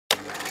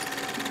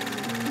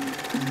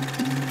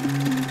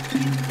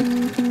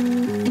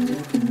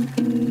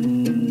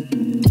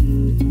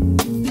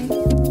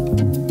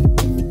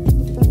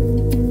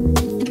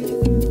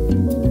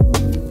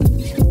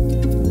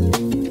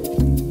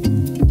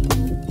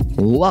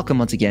Welcome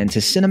once again to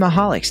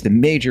Cinemaholics, the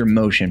major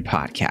motion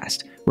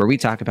podcast, where we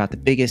talk about the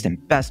biggest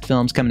and best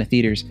films coming to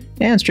theaters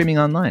and streaming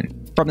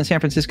online. From the San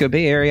Francisco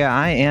Bay Area,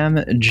 I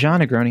am John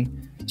Negroni,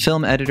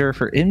 film editor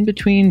for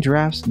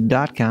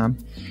InBetweenDrafts.com.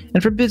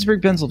 And from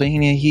Pittsburgh,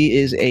 Pennsylvania, he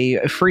is a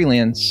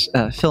freelance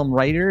film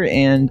writer.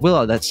 And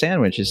Willow, that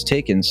sandwich has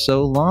taken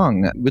so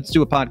long. Let's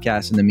do a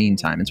podcast in the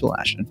meantime. It's Will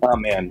Ashton. Oh,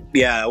 man.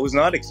 Yeah, I was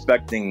not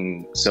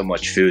expecting so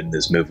much food in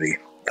this movie.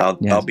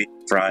 I'll be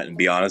front and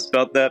be honest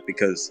about that,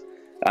 because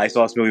I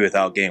saw this movie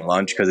without getting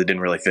lunch because it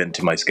didn't really fit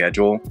into my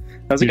schedule.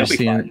 I was like, I'll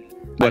be fine.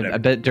 I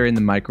bet during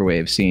the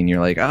microwave scene,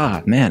 you're like,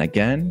 oh, man,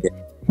 again?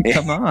 Yeah.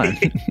 Come on.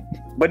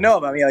 But no,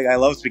 I mean, like, I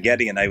love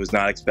spaghetti, and I was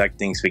not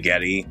expecting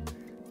spaghetti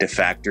to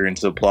factor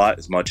into the plot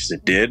as much as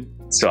it did.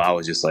 So I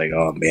was just like,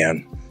 oh,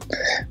 man.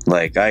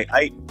 Like,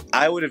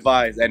 I would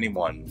advise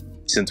anyone,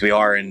 since we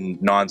are in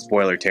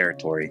non-spoiler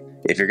territory,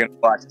 if you're going to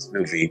watch this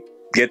movie,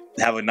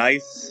 have a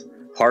nice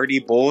hearty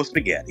bowl of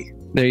spaghetti.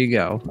 There you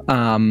go.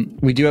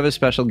 We do have a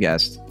special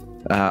guest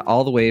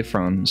all the way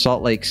from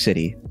Salt Lake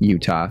City,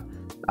 Utah,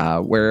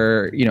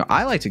 where,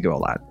 I like to go a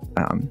lot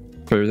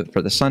for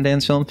the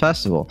Sundance Film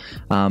Festival.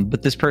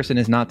 But this person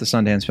is not the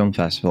Sundance Film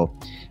Festival.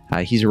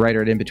 He's a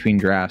writer at In Between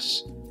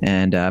Drafts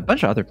and a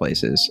bunch of other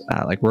places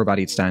like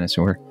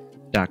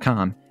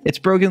RobotEatsDinosaur.com. It's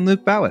Brogan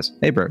Luke Bowis.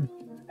 Hey, Brogan.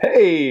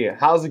 Hey,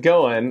 how's it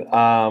going?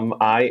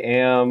 I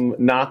am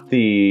not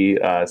the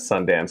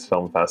Sundance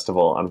Film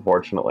Festival,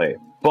 unfortunately,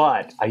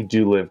 but I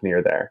do live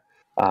near there.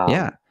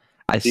 I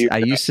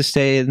used to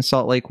stay in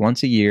Salt Lake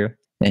once a year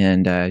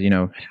and,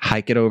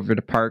 hike it over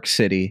to Park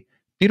City.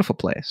 Beautiful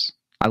place.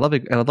 I love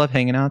it. I love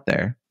hanging out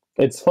there.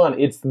 It's fun.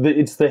 It's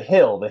the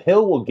hill. The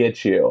hill will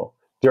get you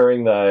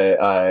during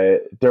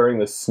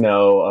the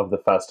snow of the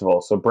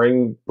festival. So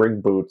bring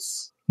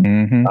boots.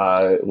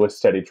 Mm-hmm. With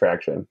steady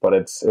traction, but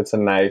it's a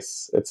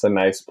nice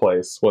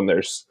place when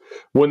there's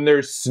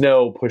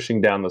snow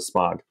pushing down the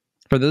smog.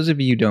 For those of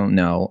you who don't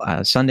know,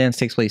 Sundance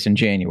takes place in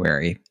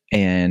January,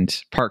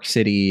 and Park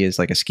City is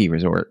like a ski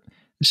resort.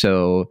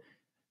 So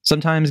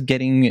sometimes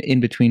getting in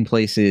between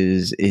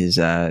places is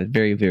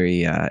very,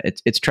 very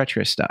it's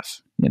treacherous stuff.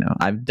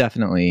 I've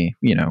definitely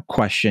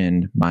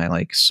questioned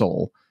my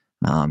soul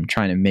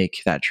trying to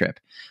make that trip.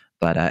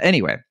 But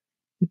anyway.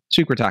 This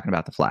week we're talking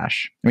about The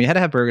Flash. And we had to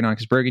have Bergen on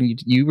because Bergen,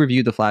 you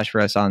reviewed The Flash for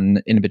us on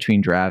In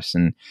Between Drafts,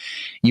 and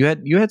you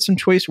had some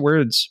choice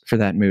words for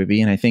that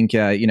movie. And I think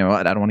I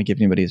don't want to give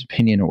anybody's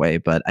opinion away,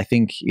 but I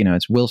think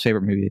it's Will's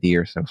favorite movie of the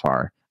year so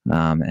far,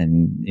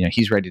 and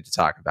he's ready to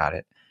talk about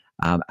it.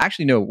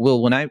 Actually, no,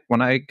 Will. When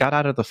I got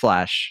out of The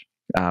Flash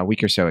a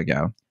week or so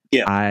ago,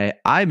 yeah,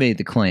 I made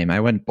the claim. I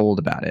went bold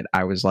about it.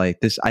 I was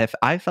like, this.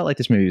 I felt like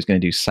this movie was going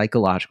to do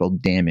psychological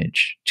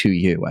damage to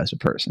you as a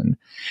person,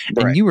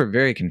 right. And you were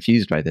very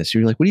confused by this.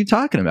 You were like, "What are you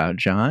talking about,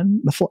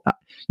 John?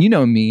 You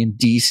know me and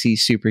DC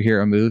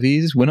superhero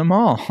movies, win them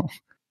all."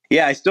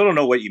 Yeah, I still don't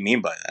know what you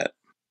mean by that.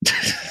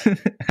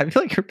 I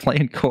feel like you're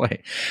playing coy.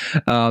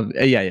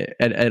 Yeah,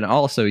 and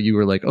also you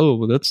were like, "Oh,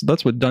 well,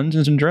 that's what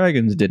Dungeons and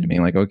Dragons did to me."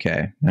 Like,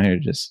 okay, now you're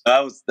just. I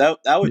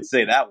would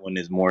say that one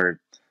is more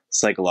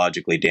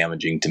psychologically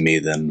damaging to me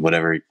than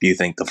whatever you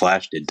think The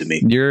Flash did to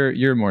me.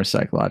 You're more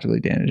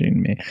psychologically damaging to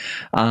me.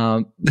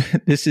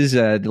 This is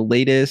the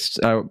latest.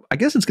 I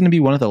guess it's going to be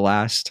one of the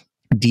last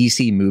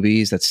DC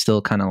movies that's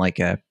still kind of like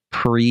a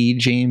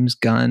pre-James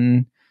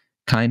Gunn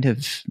kind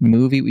of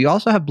movie. We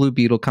also have Blue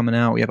Beetle coming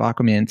out. We have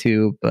Aquaman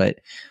 2, but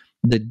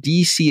the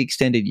DC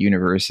extended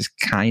universe is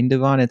kind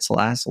of on its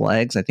last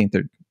legs. I think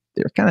they're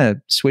kind of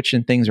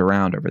switching things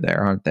around over there,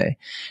 aren't they?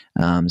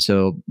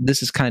 So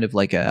this is kind of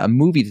like a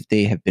movie that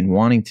they have been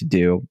wanting to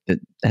do that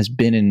has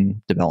been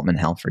in development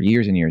hell for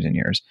years and years and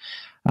years.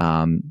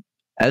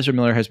 Ezra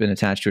Miller has been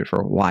attached to it for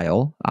a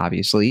while.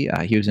 Obviously,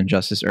 he was in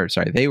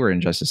they were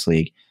in Justice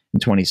League in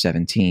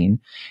 2017.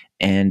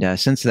 And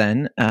since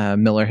then,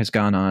 Miller has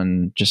gone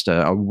on just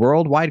a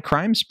worldwide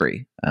crime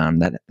spree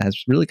that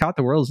has really caught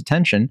the world's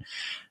attention.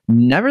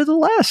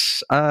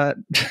 Nevertheless,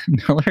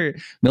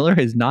 Miller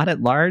is not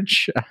at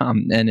large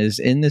and is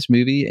in this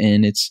movie,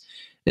 and it's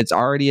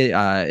already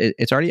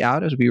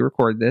out as we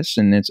record this,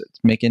 and it's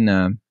making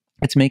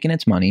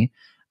its money.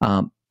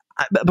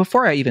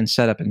 Before I even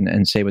set up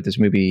and say what this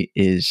movie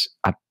is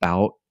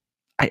about,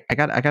 I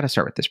got to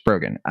start with this.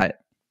 Brogan,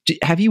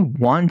 have you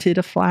wanted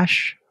a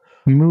Flash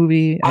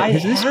movie?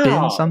 Has this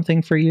been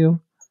something for you?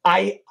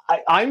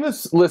 I'm the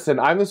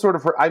sort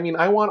of,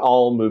 I want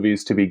all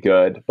movies to be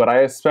good, but I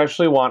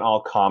especially want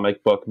all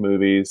comic book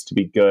movies to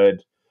be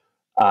good.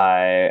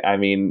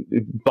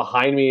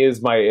 Behind me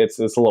is it's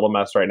a little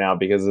mess right now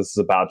because this is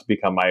about to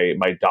become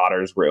my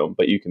daughter's room,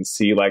 but you can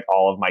see like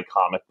all of my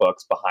comic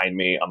books behind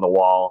me on the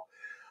wall.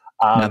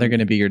 Now they're going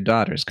to be your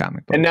daughter's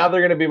comic book. And now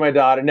they're going to be my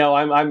daughter. No,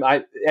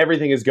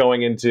 everything is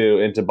going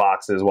into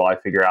boxes while I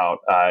figure out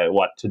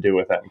what to do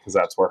with it, because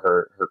that's where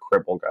her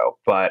crib will go.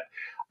 But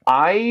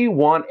I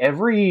want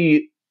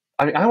every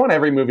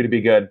movie to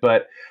be good,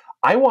 but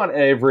I want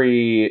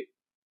every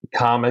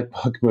comic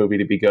book movie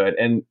to be good.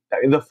 And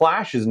The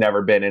Flash has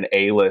never been an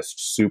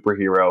A-list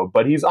superhero,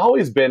 but he's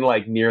always been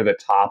like near the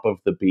top of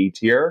the B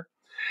tier.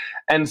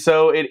 And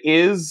so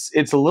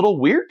it's a little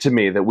weird to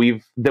me that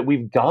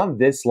we've gone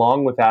this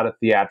long without a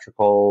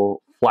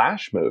theatrical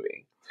Flash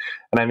movie.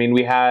 And I mean,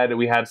 we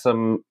had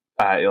some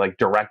like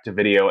direct to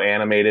video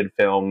animated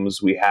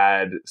films. We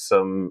had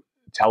some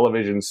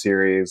television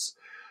series.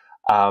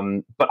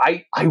 But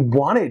I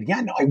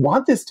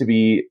want this to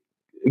be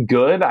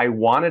good. I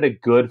wanted a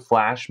good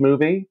Flash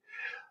movie.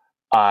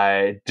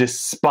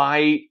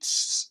 Despite,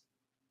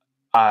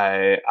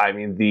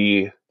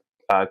 the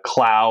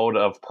cloud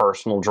of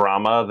personal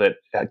drama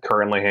that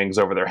currently hangs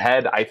over their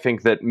head, I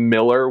think that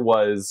Miller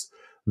was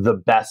the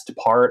best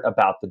part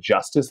about the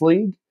Justice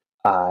League.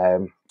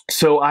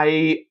 So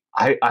I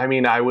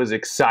was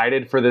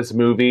excited for this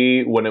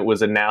movie when it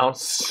was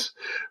announced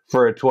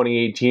for a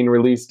 2018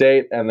 release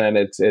date, and then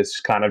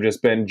it's kind of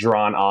just been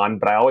drawn on.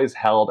 But I always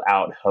held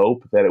out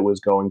hope that it was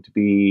going to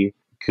be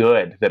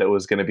good, that it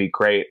was going to be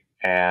great,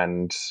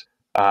 and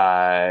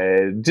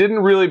didn't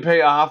really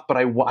pay off. But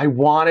I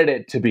wanted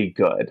it to be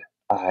good.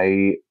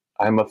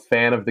 I'm a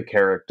fan of the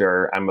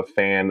character. I'm a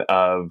fan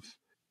of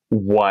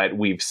what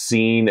we've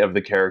seen of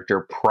the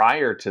character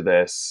prior to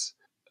this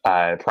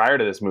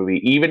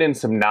movie. Even in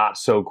some not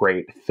so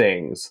great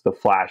things, the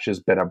Flash has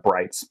been a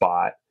bright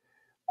spot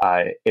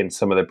in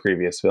some of the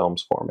previous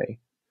films for me.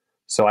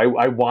 So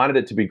I wanted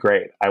it to be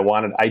great.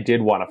 I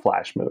did want a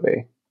Flash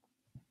movie.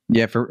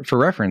 Yeah, for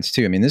reference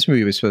too. I mean, this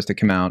movie was supposed to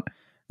come out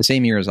the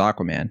same year as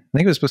Aquaman. I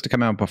think it was supposed to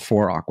come out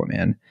before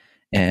Aquaman,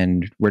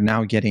 and we're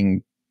now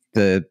getting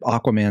the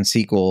Aquaman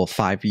sequel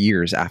 5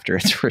 years after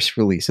its first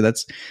release. So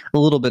that's a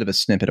little bit of a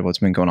snippet of what's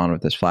been going on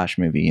with this Flash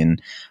movie. And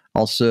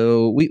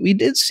also we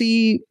did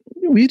see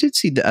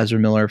the Ezra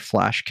Miller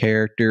Flash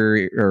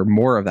character, or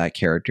more of that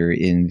character,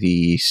 in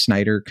the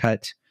Snyder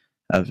cut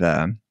of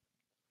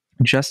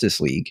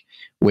Justice League,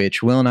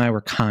 which Will and I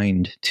were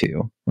kind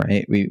to,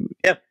 right? We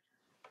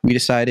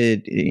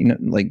decided,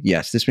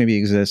 yes, this movie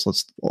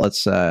exists.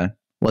 Let's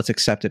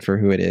accept it for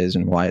who it is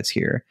and why it's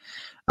here.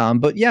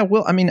 But yeah,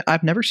 Will, I mean,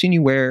 I've never seen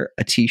you wear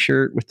a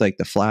t-shirt with like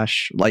the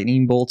Flash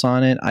lightning bolts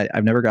on it.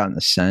 I've never gotten the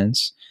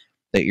sense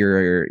that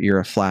you're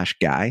a Flash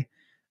guy.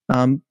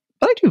 But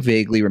I do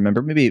vaguely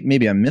remember,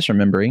 maybe I'm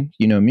misremembering,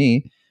 you know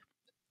me.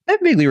 I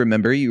vaguely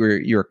remember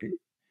you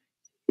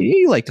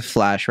liked the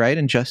Flash, right?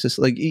 And Justice,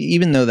 like,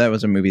 even though that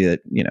was a movie that,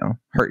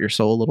 hurt your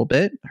soul a little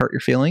bit, hurt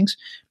your feelings,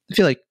 I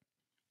feel like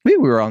maybe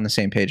we were on the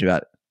same page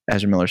about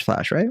Ezra Miller's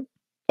Flash, right?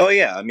 Oh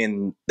yeah, I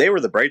mean, they were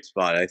the bright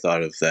spot, I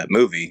thought, of that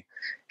movie.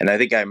 And I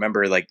think I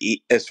remember, like,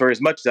 as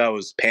much as I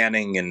was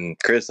panning and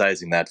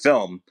criticizing that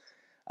film,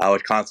 I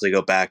would constantly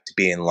go back to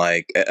being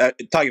like,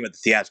 talking about the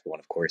theatrical one,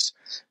 of course,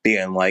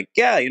 being like,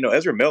 yeah,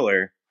 Ezra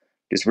Miller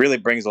just really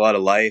brings a lot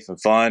of life and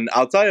fun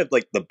outside of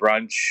like the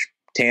brunch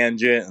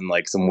tangent and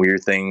like some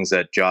weird things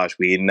that Josh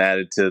Whedon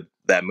added to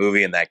that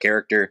movie and that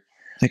character.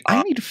 Like,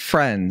 I need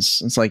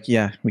friends. It's like,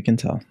 yeah, we can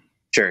tell.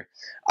 Sure.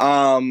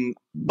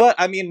 But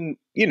I mean,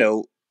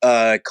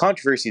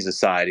 controversies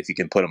aside, if you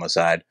can put them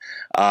aside,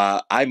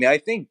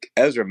 I think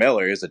Ezra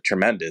Miller is a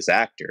tremendous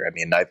actor. I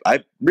mean,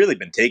 I've really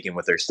been taken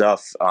with her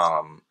stuff,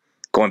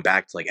 going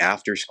back to like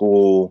After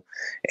School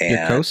and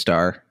your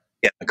co-star.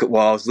 Yeah,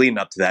 well, I was leading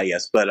up to that,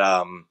 yes, but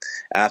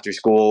After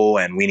School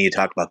and We Need to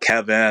Talk About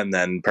Kevin,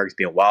 then Perks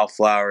Being a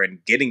Wildflower, and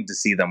getting to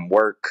see them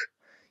work.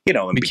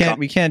 And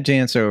we can't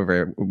dance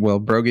over it. Well,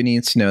 Brogan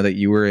needs to know that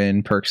you were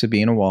in Perks of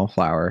Being a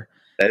Wallflower.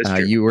 That is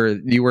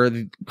true. You were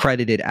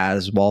credited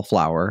as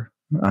Wallflower.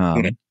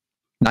 Not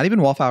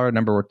even Wallflower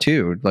number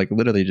 2, like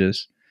literally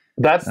just.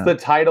 That's the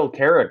title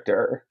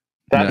character.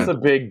 That's a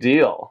big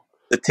deal.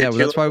 Well,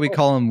 that's why we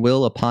call him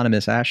Will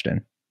Eponymous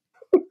Ashton.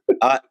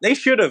 They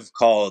should have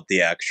called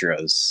the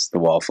extras the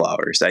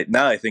Wallflowers.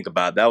 Now I think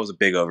about it, that was a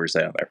big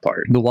oversight on their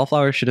part. The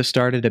Wallflowers should have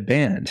started a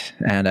band,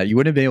 and you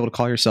wouldn't be able to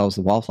call yourselves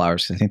the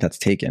Wallflowers, because I think that's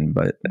taken.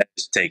 But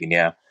that's taken,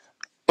 yeah.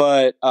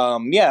 But I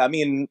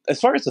mean, as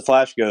far as the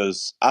Flash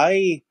goes,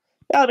 I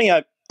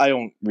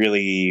don't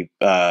really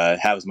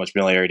have as much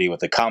familiarity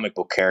with the comic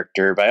book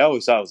character, but I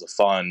always thought it was a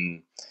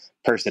fun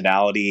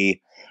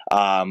personality.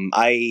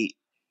 I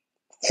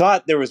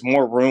thought there was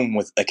more room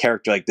with a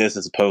character like this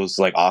as opposed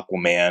to like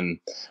Aquaman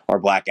or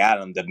Black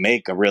Adam to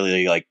make a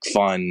really like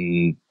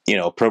fun,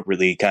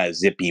 appropriately kind of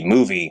zippy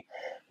movie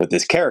with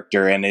this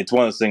character. And it's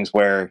one of those things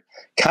where,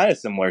 kind of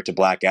similar to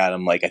Black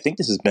Adam, like I think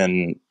this has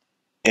been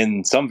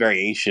in some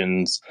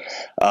variations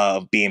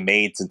of being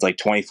made since like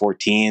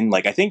 2014.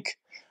 Like I think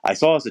I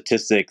saw a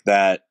statistic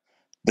that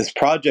this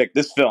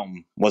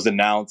film was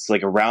announced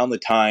like around the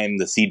time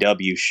the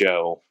CW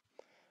show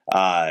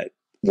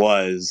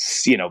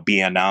was,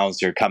 being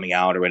announced or coming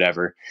out or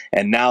whatever.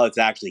 And now it's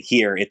actually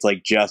here. It's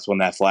like just when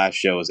that Flash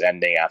show is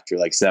ending after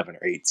like 7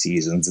 or 8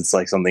 seasons. It's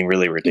like something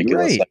really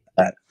ridiculous like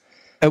that.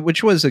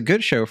 Which was a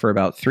good show for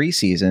about 3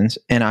 seasons.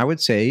 And I would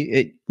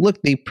say,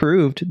 they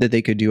proved that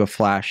they could do a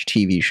Flash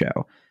TV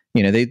show.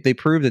 They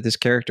proved that this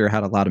character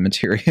had a lot of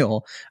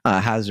material,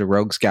 has a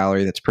rogues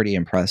gallery that's pretty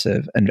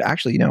impressive. And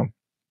actually,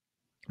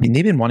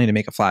 they've been wanting to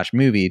make a Flash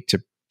movie, to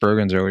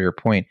Bergen's earlier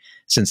point,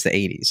 since the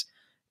 80s.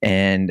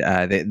 And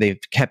they've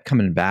kept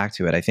coming back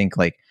to it. I think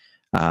like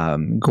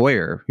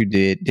Goyer, who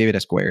did David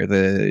S. Goyer,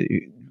 the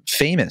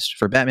famous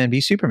for Batman v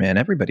Superman,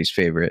 everybody's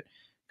favorite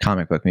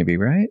comic book movie,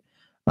 right?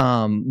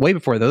 Way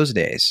before those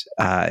days,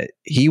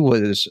 he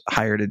was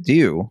hired to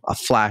do a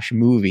Flash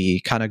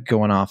movie, kind of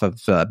going off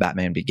of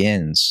Batman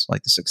Begins,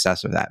 like the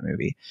success of that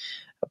movie.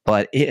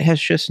 But it has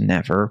just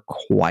never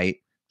quite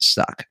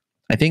stuck.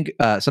 I think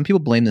some people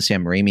blame the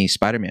Sam Raimi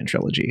Spider-Man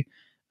trilogy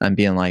and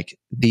being like,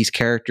 these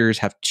characters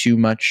have too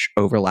much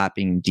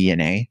overlapping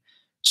DNA.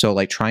 So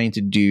like trying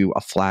to do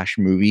a Flash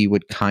movie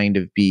would kind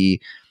of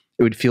be,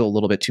 it would feel a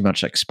little bit too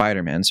much like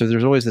Spider-Man. So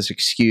there's always this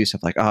excuse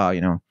of like, oh, you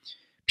know,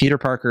 Peter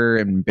Parker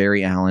and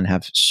Barry Allen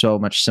have so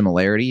much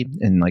similarity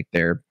in like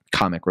their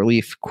comic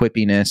relief,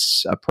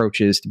 quippiness,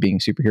 approaches to being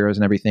superheroes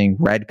and everything,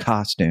 red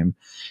costume,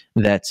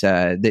 that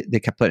they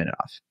kept putting it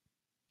off.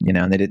 You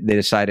know, and they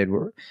decided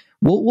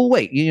we'll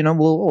wait. You know,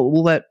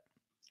 we'll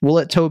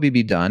let Toby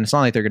be done. It's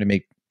not like they're going to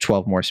make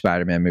 12 more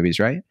Spider-Man movies,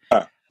 right?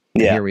 Yeah.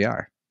 And here we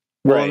are.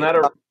 Well, Right. and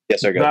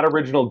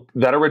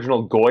that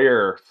original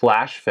Goyer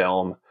Flash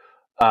film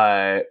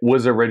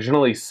was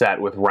originally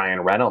set with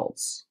Ryan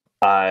Reynolds.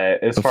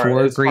 As far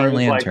as Green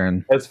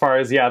Lantern. As far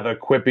as the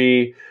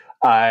quippy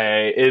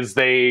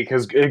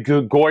because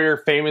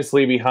Goyer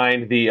famously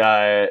behind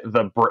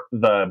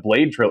the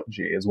Blade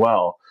trilogy as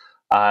well,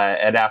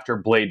 and after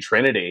Blade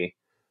Trinity,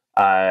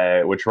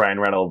 which Ryan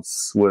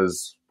Reynolds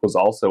was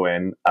also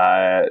in,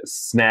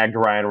 snagged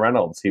Ryan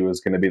Reynolds. He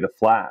was going to be the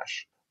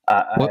Flash.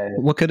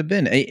 What could have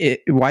been?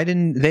 Why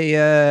didn't they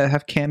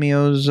have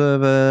cameos of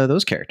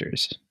those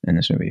characters in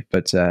this movie?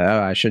 But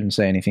I shouldn't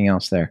say anything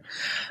else there.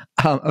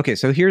 Okay,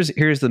 so here's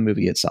the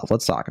movie itself.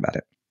 Let's talk about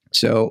it.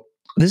 So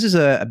this is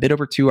a bit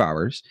over 2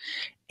 hours,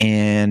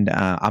 and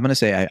I'm going to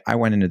say I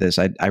went into this.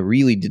 I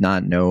really did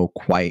not know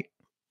quite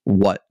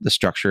what the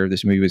structure of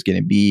this movie was going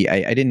to be.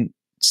 I didn't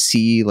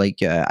see like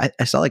I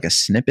saw like a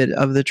snippet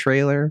of the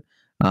trailer.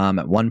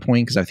 At one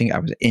point, because I think I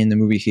was in the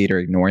movie theater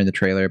ignoring the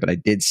trailer, but I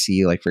did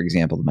see, like, for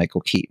example, the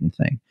Michael Keaton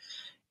thing.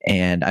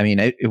 And I mean,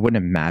 it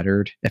wouldn't have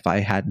mattered if I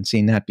hadn't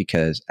seen that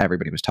because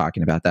everybody was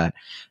talking about that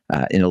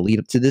in a lead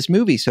up to this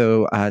movie.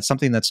 So it's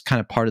something that's kind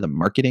of part of the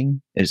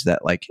marketing is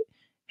that, like,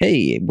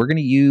 hey, we're going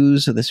to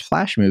use this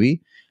Flash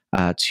movie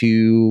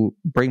to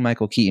bring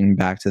Michael Keaton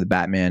back to the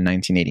Batman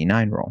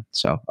 1989 role.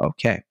 So,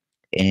 okay.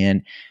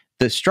 And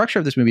the structure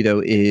of this movie,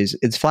 though, is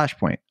it's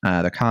Flashpoint,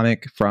 the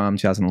comic from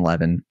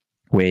 2011.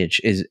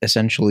 Which is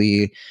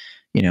essentially,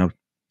 you know,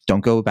 don't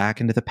go back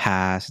into the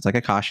past. It's like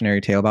a cautionary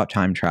tale about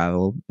time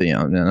travel. You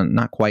know,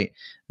 not quite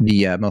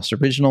the most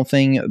original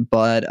thing,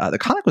 but the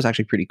comic was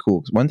actually pretty cool.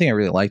 Because one thing I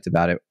really liked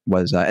about it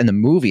was, and the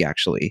movie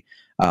actually,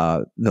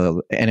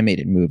 the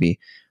animated movie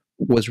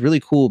was really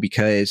cool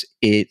because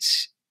it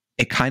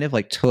kind of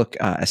like took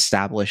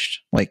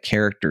established like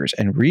characters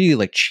and really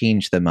like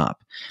changed them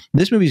up.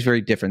 This movie is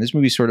very different. This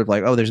movie's sort of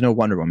like, oh, there's no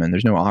Wonder Woman,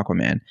 there's no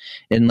Aquaman.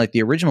 In like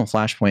the original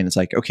Flashpoint, it's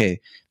like, okay,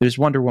 there's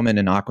Wonder Woman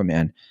and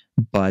Aquaman,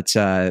 but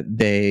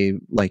they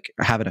like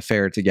have an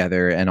affair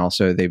together, and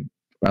also they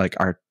like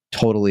are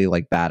totally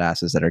like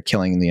badasses that are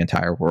killing the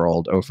entire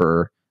world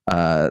over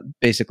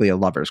basically a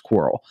lover's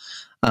quarrel.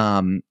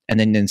 And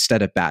then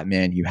instead of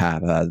Batman, you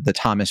have the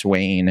Thomas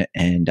Wayne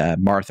and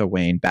Martha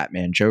Wayne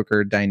Batman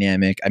Joker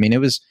dynamic. I mean, it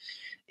was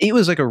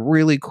like a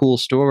really cool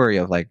story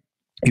of like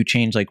you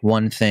change like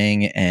one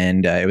thing,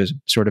 and it was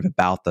sort of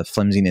about the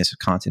flimsiness of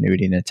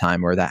continuity in a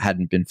time where that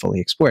hadn't been fully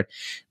explored.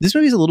 This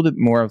movie is a little bit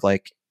more of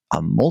like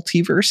a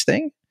multiverse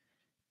thing.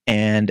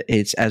 And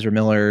it's Ezra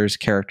Miller's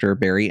character,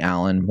 Barry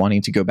Allen,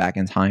 wanting to go back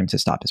in time to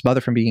stop his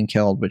mother from being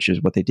killed, which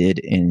is what they did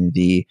in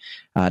the,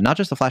 not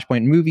just the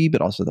Flashpoint movie,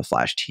 but also the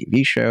Flash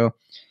TV show.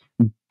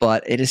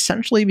 But it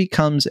essentially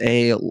becomes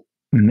a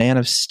Man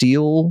of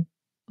Steel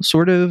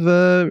sort of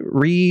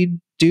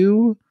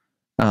redo,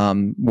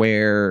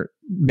 where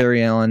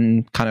Barry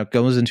Allen kind of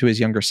goes into his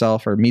younger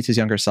self or meets his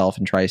younger self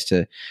and tries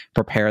to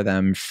prepare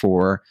them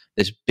for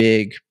this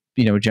big,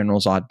 you know, General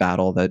Zod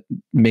battle that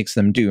makes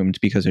them doomed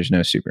because there's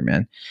no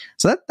Superman.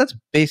 So that's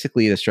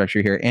basically the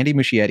structure here. Andy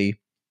Muschietti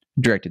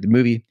directed the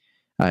movie.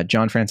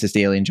 John Francis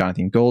Daly and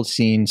Jonathan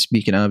Goldstein.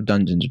 Speaking of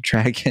Dungeons and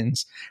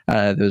Dragons,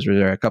 those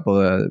were a couple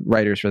of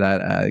writers for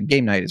that.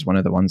 Game Night is one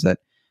of the ones that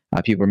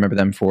people remember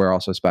them for.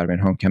 Also, Spider-Man: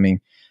 Homecoming.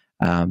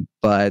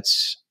 But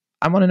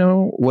I want to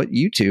know what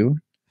you two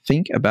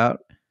think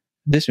about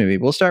this movie.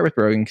 We'll start with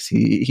Brogan because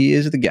he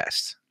is the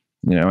guest.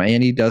 You know,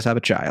 Andy does have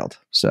a child,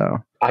 so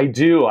I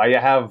do. I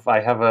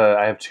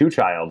have two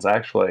childs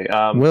actually.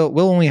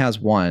 Will only has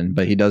one,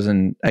 but he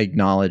doesn't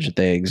acknowledge that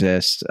they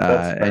exist,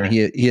 and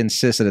he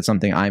insists that it's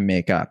something I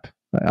make up.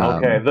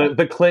 Okay,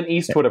 the Clint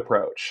Eastwood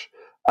approach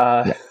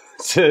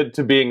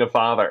to being a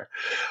father.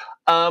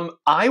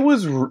 I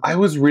was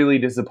really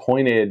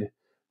disappointed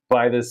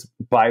by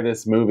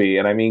this movie,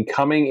 and I mean,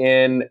 coming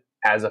in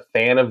as a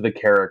fan of the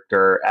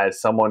character,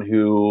 as someone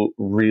who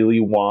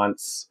really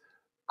wants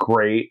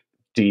great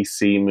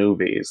DC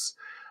movies,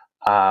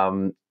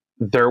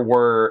 there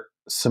were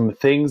some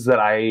things that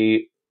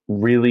I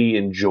really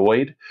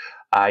enjoyed.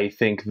 I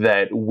think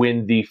that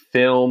when the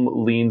film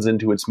leans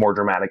into its more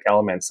dramatic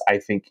elements, I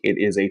think it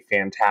is a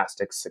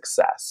fantastic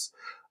success.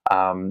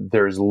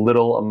 There's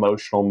little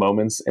emotional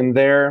moments in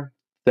there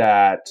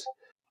that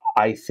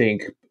I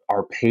think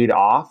are paid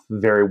off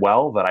very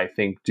well, that I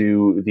think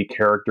do the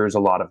characters a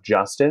lot of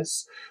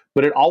justice,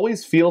 but it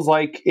always feels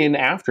like an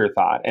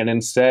afterthought. And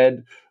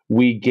instead,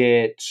 we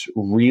get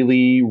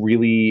really,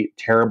 really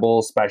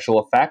terrible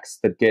special effects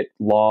that get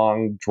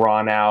long,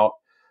 drawn out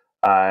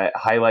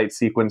highlight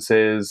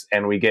sequences,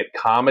 and we get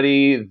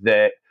comedy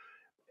that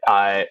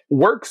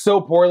works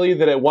so poorly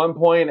that at one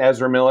point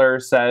Ezra Miller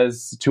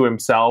says to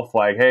himself,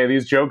 like, hey,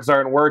 these jokes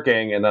aren't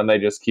working, and then they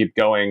just keep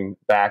going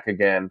back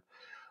again.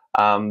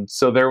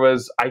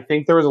 So I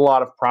think there was a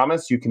lot of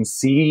promise. You can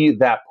see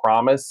that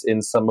promise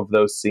in some of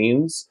those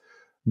scenes,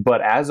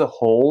 but as a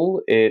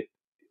whole, it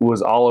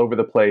was all over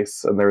the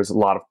place, and there's a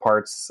lot of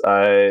parts.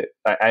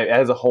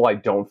 As a whole, I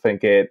don't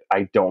think it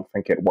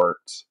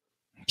worked.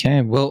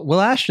 Okay,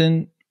 well,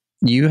 Ashton,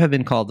 you have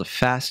been called the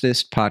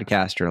fastest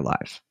podcaster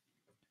alive.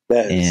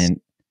 That is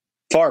And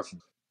far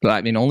from.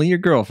 I mean, only your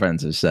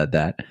girlfriends have said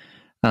that.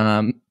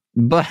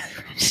 But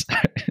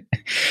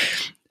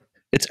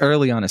it's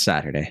early on a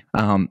Saturday.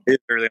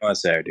 It's early on a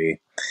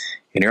Saturday,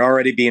 and you're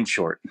already being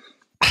short.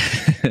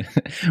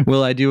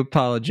 Well, I do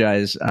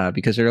apologize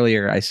because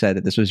earlier I said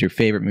that this was your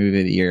favorite movie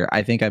of the year.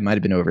 I think I might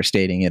have been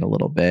overstating it a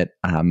little bit.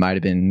 Might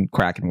have been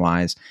cracking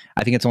wise.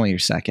 I think it's only your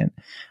second.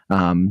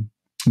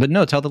 But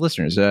no, tell the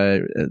listeners,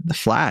 The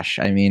Flash.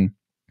 I mean,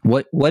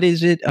 what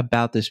is it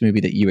about this movie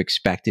that you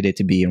expected it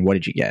to be, and what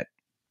did you get?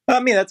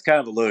 I mean, that's kind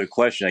of a loaded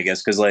question, I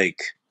guess, because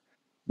like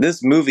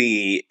this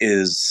movie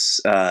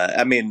is,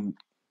 I mean,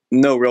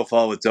 no real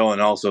fault of its own,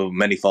 and also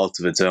many faults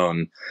of its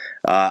own.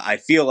 I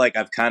feel like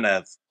I've kind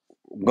of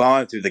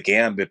gone through the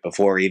gambit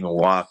before I even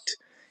walked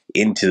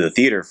into the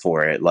theater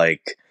for it.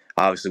 Like,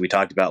 obviously, we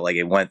talked about like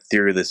it went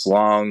through this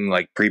long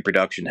like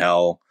pre-production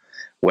hell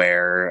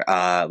where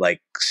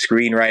like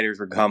screenwriters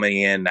were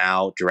coming in and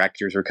out,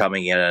 directors were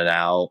coming in and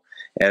out.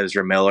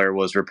 Ezra Miller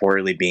was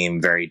reportedly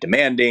being very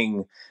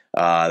demanding.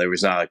 There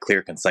was not a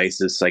clear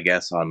conciseness, I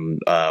guess, on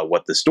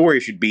what the story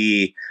should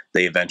be.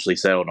 They eventually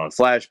settled on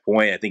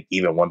Flashpoint. I think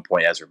even at one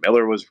point Ezra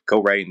Miller was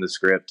co-writing the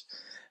script.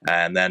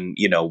 And then,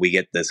 you know, we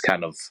get this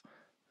kind of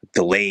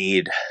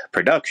delayed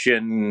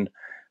production,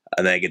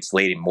 and then it gets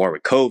delayed more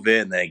with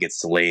COVID, and then it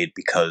gets delayed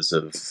because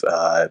of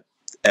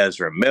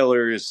Ezra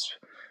Miller's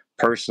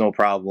personal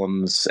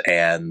problems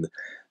and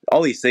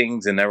all these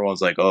things, and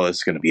everyone's like, oh,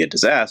 it's going to be a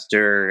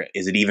disaster.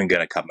 Is it even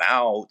going to come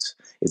out?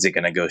 Is it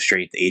going to go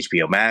straight to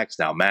HBO Max?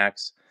 Now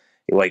Max,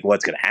 like,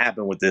 what's going to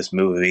happen with this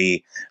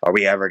movie? Are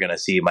we ever going to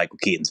see Michael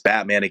Keaton's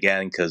Batman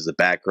again? Because the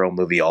Batgirl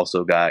movie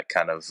also got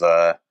kind of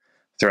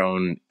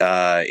thrown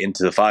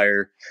into the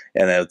fire.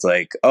 And then it's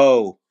like,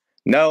 oh,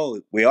 no,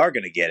 we are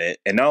going to get it.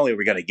 And not only are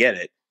we going to get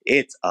it,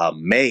 it's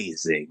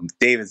amazing.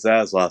 David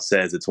Zaslav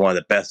says it's one of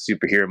the best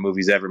superhero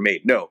movies ever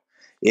made. No,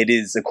 it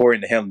is,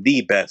 according to him,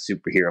 the best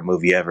superhero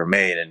movie ever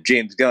made, and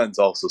James Gunn's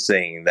also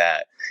saying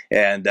that.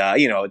 And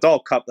you know, it's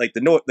all like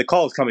the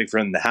call is coming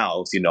from the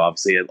house. You know,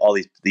 obviously, all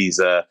these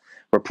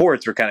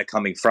reports were kind of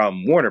coming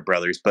from Warner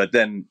Brothers, but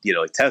then you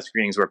know, like, test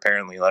screenings were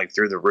apparently like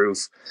through the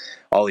roof.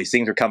 All these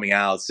things were coming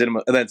out.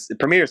 And then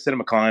premiere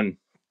CinemaCon,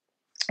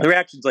 the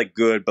reaction's like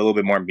good, but a little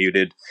bit more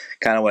muted,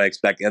 kind of what I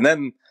expected. And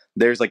then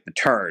there's like the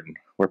turn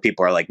where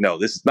people are like, no,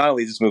 this is not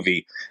only this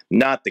movie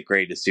not the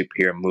greatest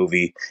superhero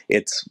movie,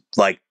 it's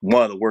like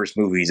one of the worst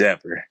movies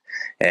ever,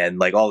 and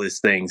like all these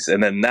things.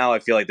 And then now I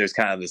feel like there's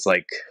kind of this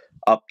like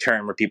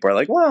upturn where people are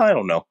like, well, I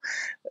don't know,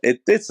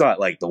 it's not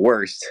like the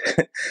worst.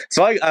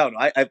 So I don't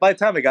know. I by the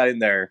time I got in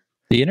there,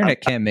 the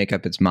internet can't make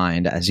up its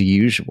mind as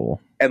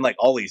usual. And like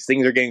all these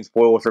things are getting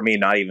spoiled for me.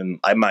 I'm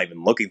not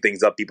even looking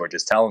things up. People are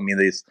just telling me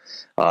these,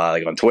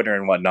 like on Twitter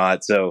and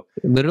whatnot. So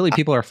literally,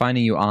 people are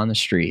finding you on the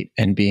street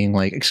and being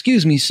like,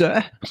 "Excuse me,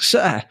 sir,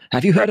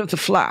 have you heard of The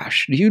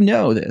Flash? Do you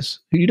know this?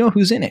 Do you know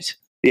who's in it?"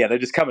 Yeah, they're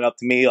just coming up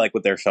to me like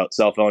with their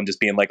cell phone, just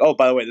being like, "Oh,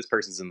 by the way, this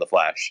person's in The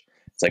Flash."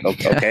 It's like,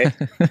 okay.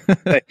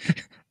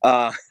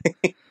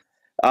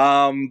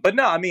 But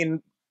no, I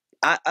mean,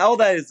 all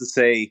that is to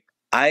say,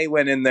 I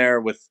went in there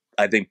with,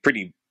 I think,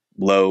 pretty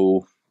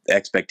low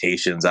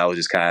expectations. I was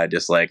just kind of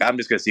just like, I'm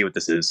just going to see what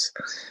this is,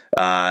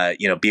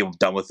 you know, be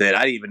done with it.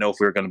 I didn't even know if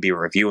we were going to be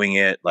reviewing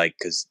it, like,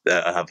 because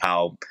of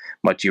how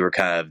much you were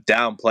kind of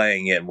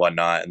downplaying it and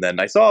whatnot. And then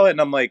I saw it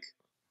and I'm like,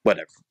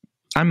 whatever.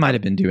 I might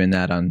have been doing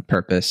that on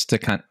purpose to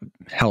kind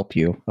of help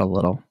you a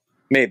little.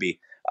 Maybe.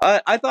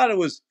 I thought it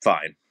was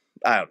fine.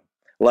 I don't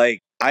know.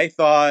 Like, I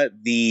thought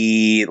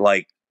the,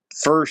 like,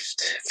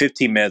 first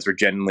 15 minutes were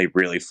genuinely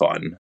really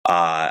fun.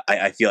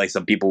 I feel like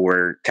some people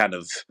were kind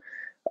of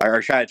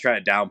are trying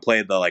to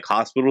downplay the like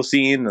hospital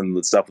scene and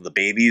the stuff with the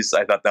babies.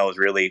 I thought that was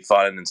really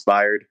fun and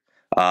inspired.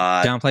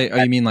 Downplay?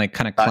 Oh, you mean like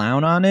kind of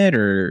clown on it,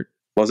 or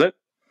was it?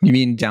 You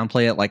mean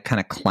downplay it, like kind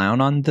of clown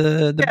on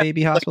the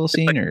baby hospital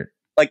scene, or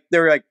like they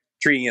were like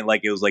treating it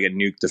like it was like a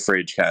nuke the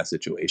fridge kind of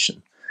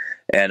situation?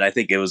 And I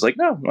think it was like,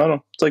 no, I don't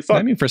know. It's like fun.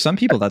 I mean, for some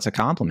people, that's a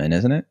compliment,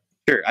 isn't it?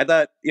 Sure. I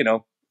thought, you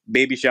know,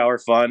 baby shower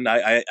fun.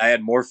 I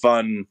had more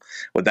fun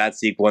with that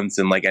sequence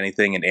than like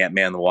anything in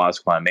Ant-Man and the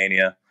Wasp: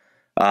 Quantumania.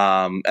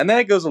 And then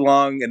it goes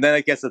along, and then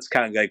I guess that's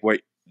kind of like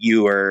what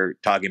you were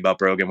talking about,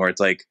 Brogan, where it's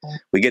like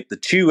we get the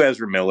two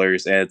Ezra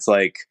Millers, and it's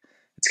like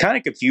it's kind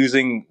of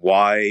confusing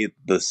why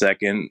the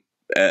second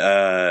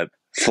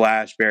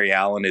Flash Barry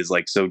Allen is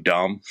like so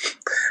dumb.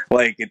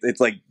 Like it's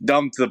like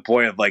dumb to the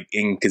point of like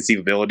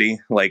inconceivability.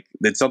 Like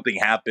did something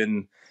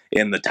happen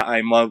in the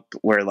time loop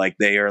where like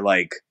they are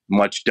like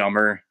much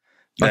dumber?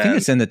 I think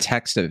it's in the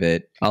text of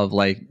it, of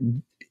like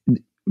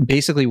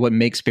basically what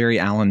makes Barry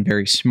Allen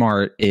very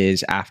smart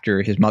is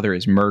after his mother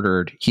is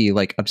murdered, he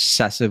like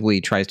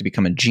obsessively tries to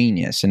become a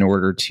genius in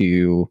order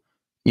to,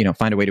 you know,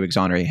 find a way to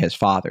exonerate his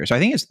father. So I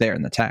think it's there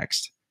in the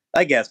text,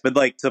 I guess, but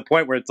like to the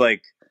point where it's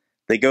like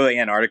they go to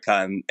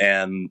Antarctica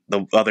and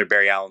the other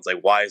Barry Allen's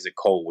like, why is it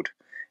cold?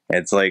 And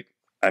it's like,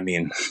 I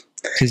mean,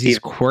 because he's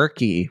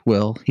quirky,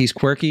 Will. He's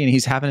quirky and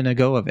he's having a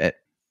go of it.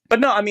 But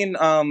no, I mean,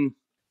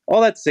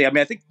 all that to say, I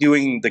mean, I think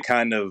doing the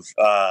kind of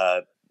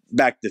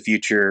Back to the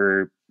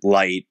Future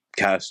light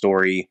kind of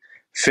story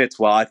fits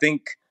well. I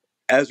think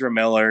Ezra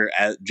Miller,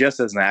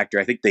 just as an actor,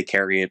 I think they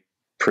carry it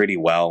pretty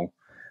well.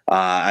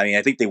 I mean,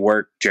 I think they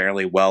work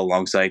generally well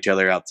alongside each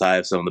other outside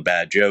of some of the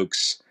bad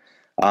jokes.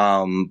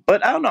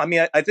 But I don't know. I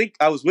mean, I think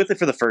I was with it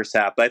for the first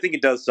half, but I think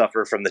it does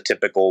suffer from the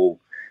typical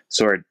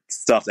sort of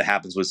stuff that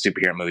happens with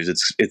superhero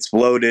movies. It's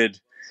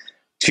bloated,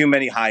 too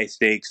many high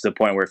stakes to the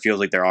point where it feels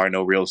like there are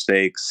no real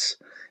stakes.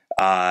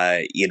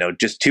 You know,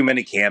 just too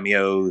many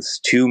cameos,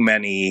 too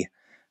many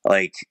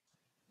like,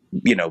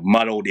 you know,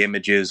 muddled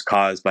images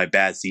caused by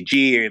bad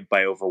CG,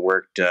 by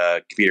overworked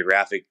computer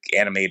graphic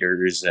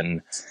animators,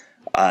 and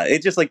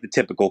it's just like the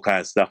typical kind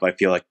of stuff I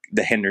feel like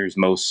that hinders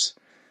most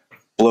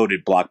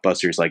bloated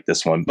blockbusters like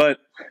this one. But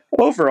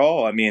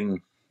overall, I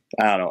mean,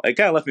 I don't know, it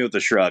kind of left me with a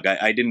shrug.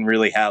 I didn't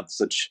really have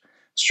such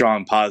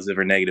strong positive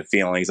or negative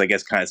feelings, I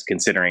guess, kind of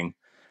considering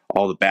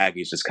all the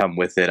baggage that's come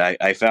with it.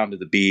 I found it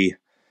to be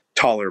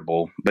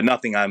tolerable, but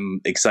nothing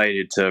I'm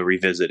excited to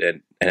revisit at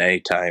any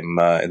time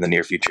in the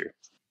near future.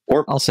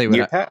 Or I'll say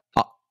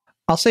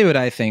what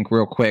I think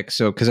real quick.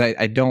 So, because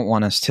I don't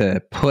want us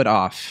to put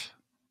off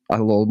a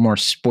little more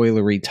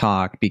spoilery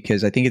talk,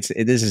 because I think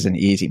this is an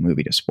easy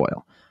movie to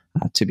spoil,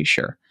 to be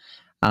sure.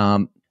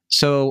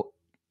 So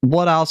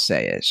what I'll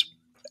say is,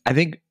 I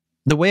think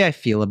the way I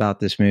feel about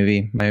this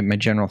movie, my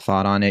general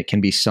thought on it, can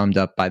be summed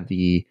up by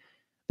the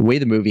way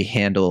the movie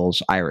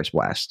handles Iris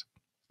West.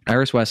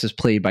 Iris West is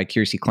played by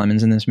Kiersey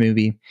Clemons in this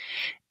movie,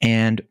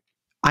 and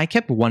I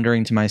kept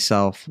wondering to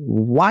myself,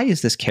 why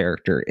is this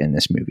character in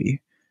this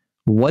movie?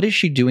 What is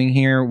she doing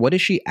here? What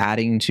is she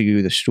adding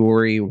to the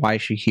story? Why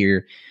is she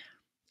here?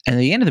 And at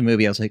the end of the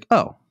movie, I was like,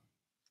 oh,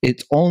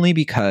 it's only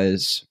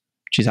because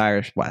she's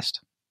Iris West.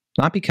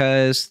 Not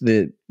because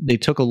they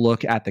took a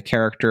look at the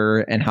character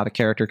and how the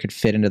character could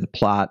fit into the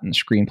plot and the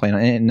screenplay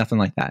and nothing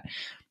like that.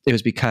 It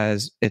was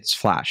because it's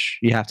Flash.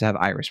 You have to have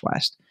Iris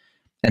West.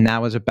 And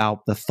that was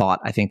about the thought,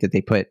 I think, that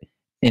they put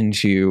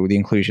into the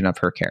inclusion of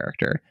her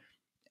character.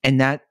 And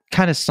that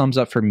kind of sums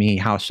up for me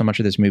how so much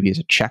of this movie is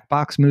a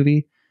checkbox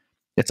movie.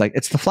 It's like,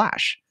 it's the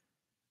Flash.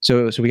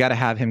 So we got to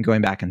have him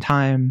going back in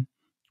time.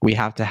 We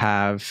have to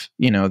have,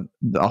 you know,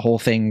 a whole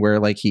thing where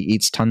like he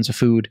eats tons of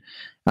food.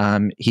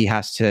 He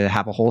has to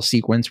have a whole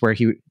sequence where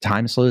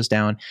time slows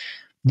down.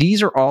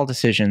 These are all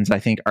decisions I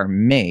think are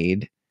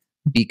made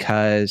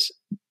because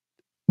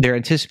they're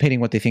anticipating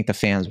what they think the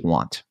fans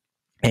want.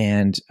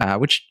 And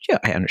which, yeah,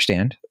 I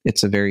understand.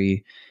 It's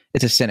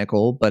a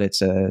cynical, but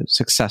it's a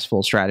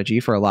successful strategy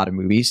for a lot of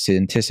movies to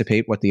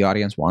anticipate what the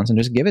audience wants and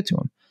just give it to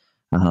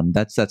them.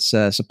 That's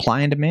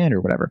supply and demand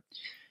or whatever.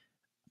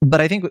 But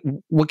I think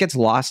what gets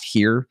lost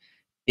here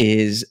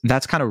is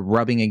that's kind of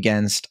rubbing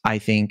against, I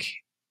think,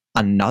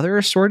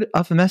 another sort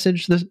of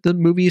message the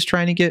movie is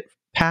trying to get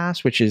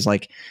past, which is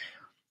like,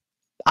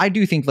 I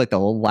do think like the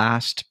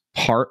last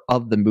part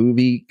of the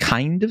movie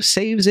kind of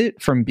saves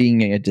it from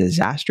being a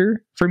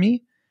disaster for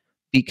me,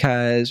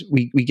 because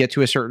we get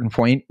to a certain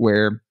point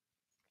where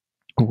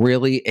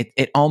really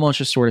it almost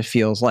just sort of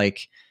feels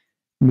like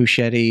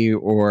Muschietti,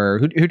 or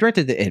who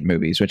directed the It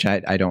movies, which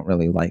I don't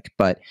really like,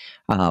 but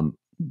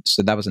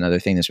so that was another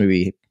thing this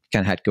movie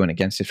kind of had going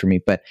against it for me.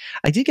 But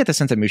I did get the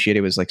sense that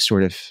Muschietti was like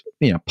sort of,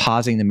 you know,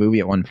 pausing the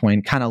movie at one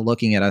point, kind of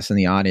looking at us in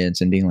the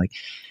audience and being like,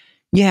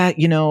 yeah,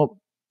 you know,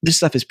 this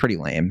stuff is pretty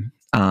lame.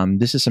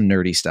 This is some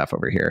nerdy stuff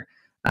over here.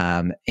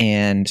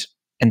 And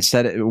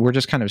instead, we're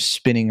just kind of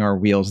spinning our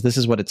wheels. This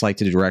is what it's like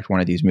to direct one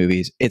of these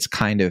movies. It's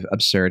kind of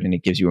absurd and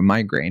it gives you a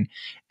migraine.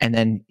 And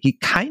then he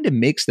kind of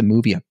makes the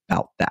movie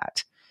about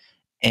that.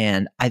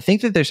 And I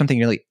think that there's something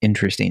really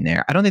interesting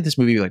there. I don't think this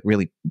movie like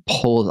really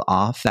pulls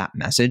off that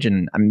message.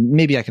 And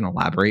maybe I can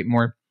elaborate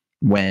more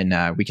when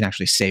we can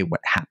actually say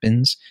what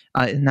happens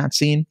in that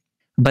scene.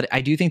 But I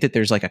do think that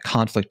there's like a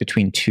conflict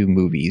between two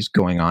movies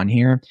going on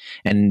here.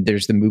 And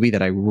there's the movie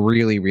that I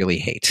really, really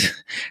hate,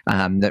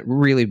 that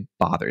really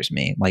bothers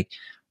me. Like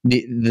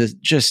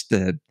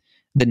the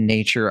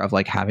nature of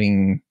like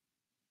having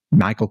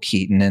Michael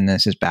Keaton in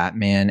this as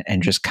Batman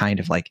and just kind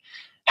of like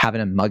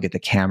having a mug at the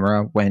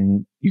camera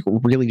when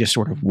you're really just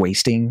sort of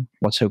wasting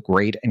what's so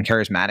great and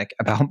charismatic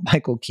about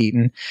Michael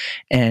Keaton,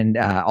 and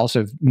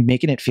also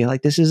making it feel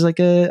like this is like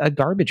a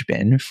garbage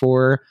bin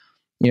for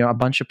a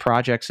bunch of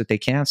projects that they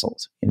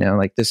canceled.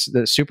 Like the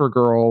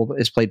Supergirl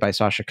is played by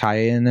Sasha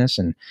Calle in this,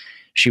 and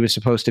she was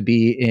supposed to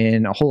be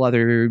in a whole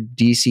other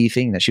DC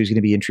thing that she was going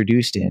to be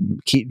introduced in.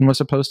 Keaton was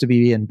supposed to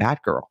be in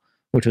Batgirl,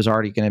 which was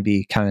already going to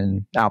be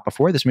coming out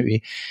before this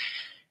movie.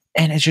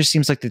 And it just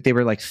seems like that they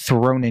were like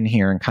thrown in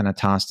here and kind of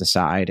tossed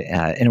aside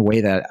in a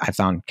way that I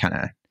found kind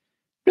of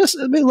just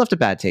it left a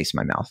bad taste in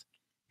my mouth.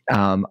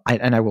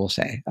 I will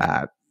say,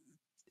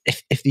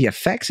 if the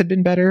effects had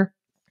been better,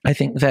 I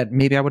think that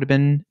maybe I would have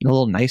been a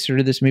little nicer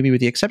to this movie,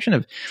 with the exception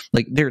of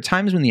like there are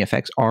times when the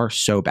effects are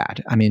so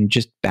bad. I mean,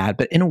 just bad,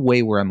 but in a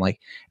way where I'm like,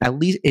 at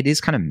least it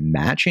is kind of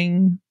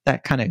matching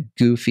that kind of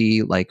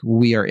goofy, like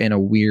we are in a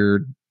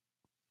weird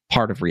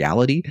part of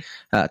reality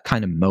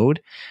kind of mode.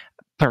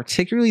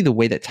 Particularly the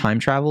way that time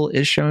travel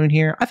is shown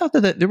here, I thought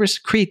that there was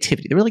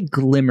creativity. There were like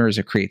glimmers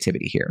of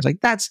creativity here. It's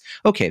like, that's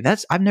okay.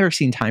 I've never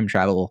seen time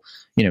travel,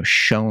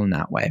 shown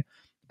that way.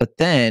 But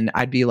then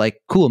I'd be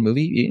like, cool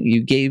movie.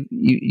 You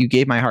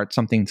gave my heart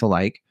something to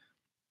like.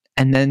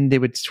 And then they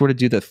would sort of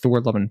do the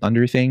Thor Love and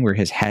Thunder thing where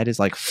his head is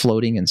like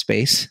floating in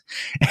space.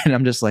 And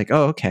I'm just like,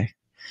 oh, okay.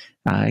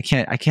 We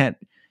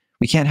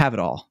can't have it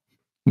all,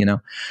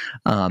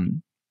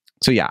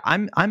 So yeah,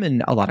 I'm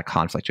in a lot of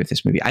conflict with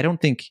this movie. I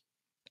don't think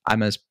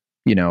I'm as,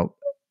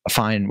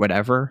 fine,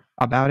 whatever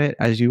about it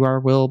as you are,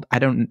 Will. I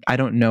don't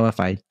know if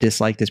I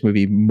dislike this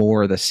movie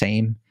more or the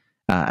same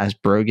as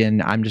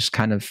Brogan. I'm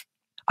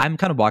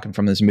kind of walking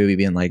from this movie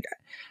being like,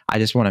 I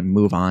just want to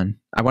move on.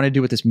 I want to do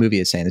what this movie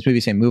is saying. This movie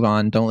is saying, move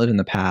on, don't live in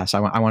the past. I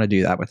want to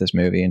do that with this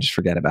movie and just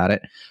forget about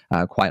it,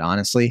 quite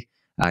honestly,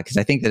 because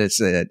I think that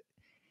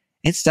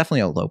it's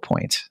definitely a low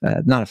point,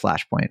 not a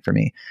flashpoint for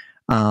me.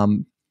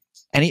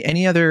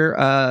 Any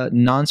other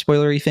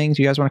non-spoilery things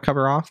you guys want to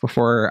cover off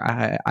before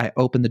I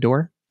open the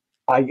door?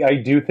 I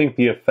do think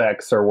the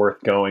effects are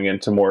worth going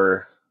into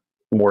more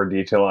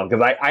detail on,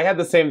 because I had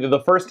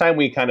the first time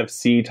we kind of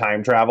see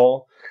time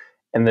travel,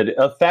 and the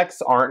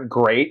effects aren't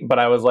great, but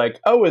I was like,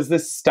 oh, is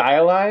this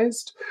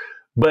stylized?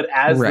 But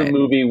as the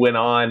movie went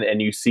on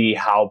and you see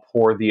how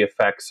poor the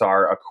effects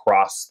are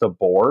across the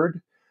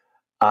board,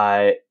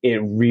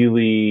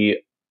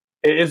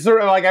 it's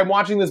sort of like I'm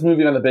watching this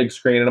movie on the big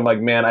screen and I'm like,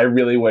 man, I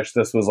really wish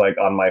this was like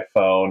on my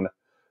phone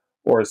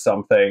or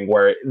something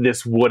where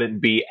this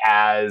wouldn't be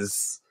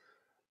as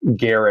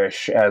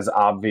garish, as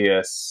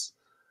obvious.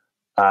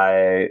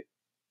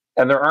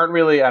 And there aren't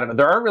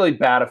really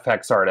bad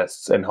effects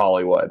artists in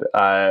Hollywood.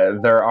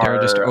 There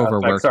are just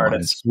effects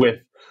artists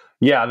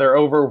they're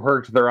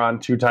overworked. They're on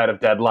too tight of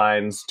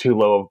deadlines, too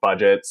low of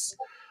budgets.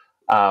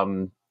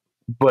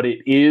 But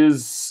it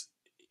is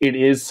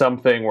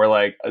something where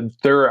like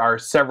there are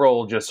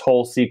several just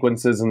whole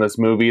sequences in this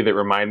movie that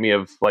remind me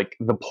of like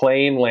the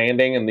plane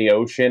landing in the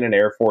ocean in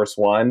Air Force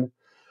One.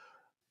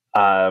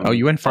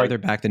 You went farther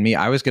back than me.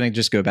 I was going to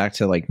just go back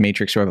to like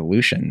Matrix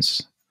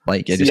Revolutions.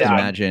 Like I just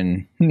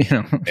imagine,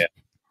 Yeah.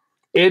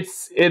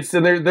 It's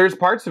and there's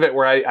parts of it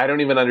where I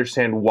don't even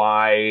understand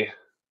why.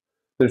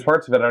 There's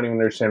parts of it I don't even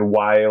understand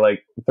why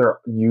like they're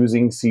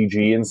using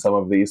CG in some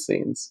of these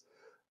scenes.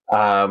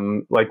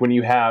 Like when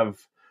you have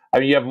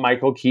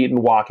Michael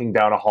Keaton walking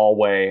down a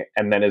hallway,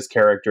 and then his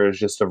character is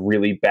just a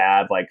really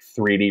bad like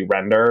 3D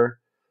render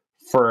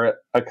for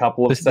a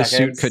couple of seconds. The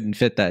suit couldn't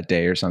fit that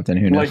day or something.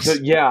 Who knows?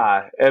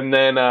 And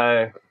then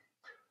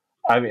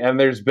and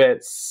there's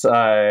bits.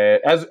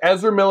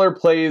 Ezra Miller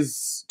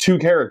plays two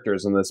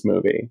characters in this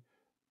movie.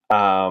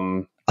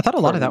 I thought a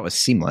lot of that was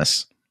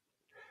seamless.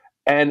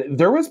 And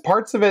there was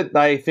parts of it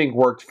that I think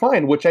worked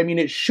fine, which I mean,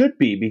 it should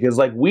be, because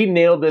like we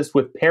nailed this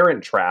with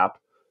Parent Trap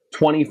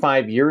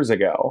 25 years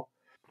ago.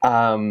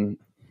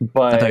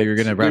 But I thought you were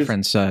going to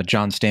reference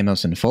John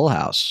Stamos in Full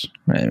House.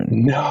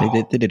 No,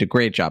 they did a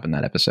great job in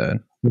that episode.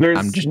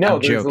 I'm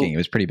joking. It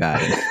was pretty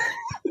bad.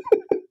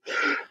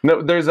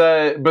 No, there's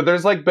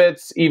like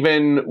bits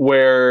even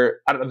where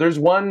there's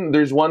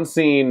one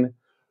scene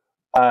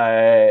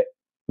that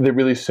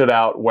really stood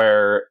out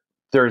where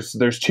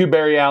there's two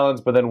Barry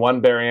Allens, but then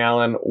one Barry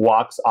Allen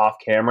walks off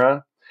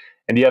camera,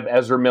 and you have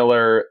Ezra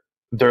Miller.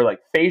 Their like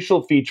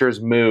facial features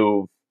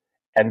move,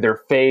 and their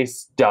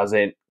face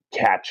doesn't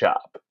catch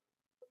up.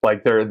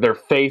 Like their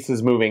face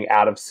is moving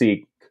out of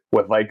sync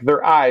with like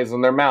their eyes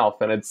and their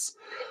mouth, and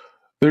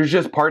there's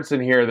just parts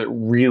in here that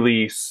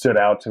really stood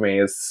out to me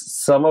as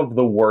some of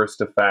the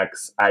worst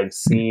effects I've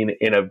seen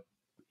in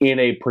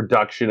a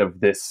production of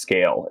this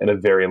scale in a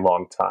very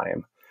long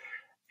time.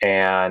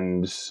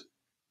 And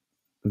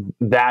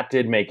that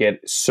did make it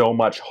so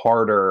much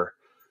harder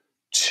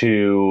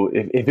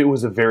if it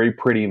was a very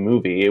pretty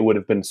movie, it would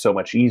have been so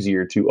much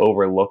easier to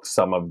overlook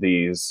some of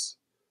these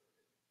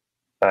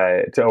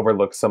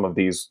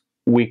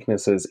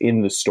weaknesses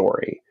in the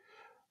story.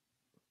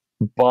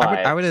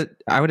 But I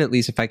would at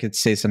least, if I could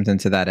say something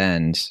to that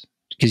end,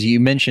 because you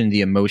mentioned the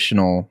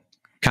emotional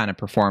kind of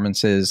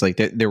performances, like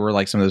there were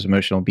like some of those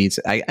emotional beats.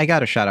 I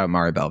got to shout out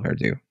Maribel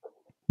Verdú,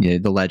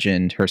 the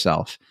legend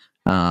herself,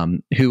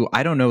 who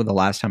I don't know the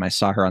last time I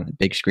saw her on the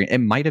big screen. It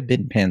might have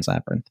been Pan's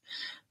Labyrinth,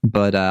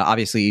 but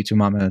obviously Y Tu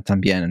Mama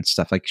Tambien and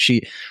stuff. Like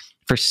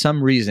for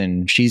some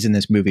reason she's in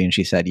this movie and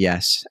she said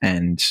yes,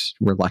 and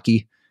we're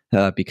lucky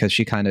because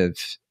she kind of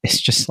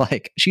it's just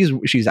like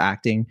she's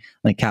acting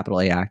like capital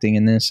A acting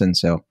in this, and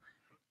so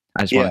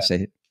I just want to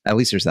say at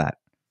least there's that.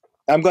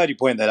 I'm glad you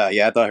pointed that out.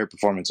 Yeah, I thought her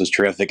performance was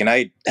terrific, and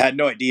I had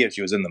no idea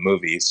she was in the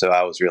movie, so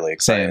I was really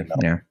excited. Same,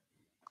 yeah.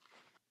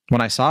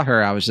 When I saw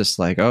her, I was just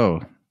like,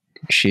 "Oh,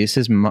 she's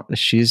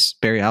she's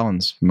Barry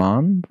Allen's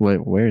mom.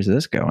 Where's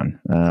this going?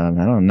 I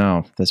don't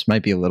know. This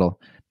might be a little.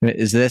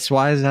 Is this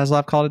why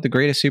Zaslav called it the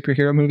greatest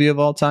superhero movie of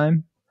all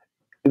time?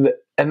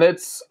 And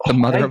that's the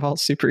mother of all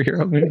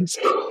superhero movies."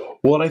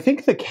 Well, and I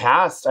think the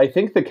cast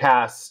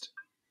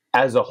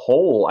as a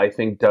whole, I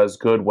think does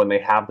good when they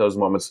have those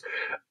moments.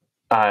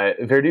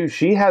 Verdú,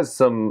 she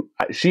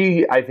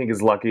I think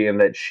is lucky in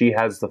that she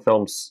has the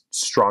film's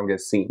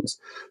strongest scenes,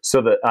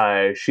 so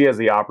that she has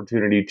the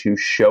opportunity to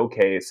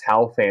showcase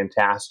how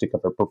fantastic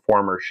of a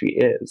performer she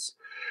is.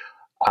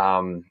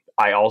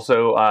 I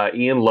also,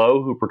 Ian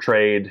Lowe, who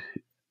portrayed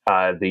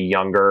the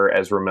younger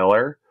Ezra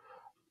Miller,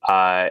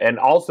 and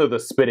also the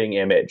spitting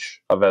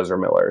image of Ezra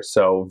Miller.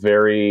 So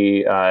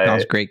very, that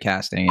was great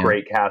casting.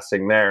 Great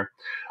casting there.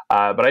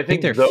 But I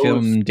think their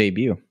film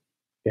debut.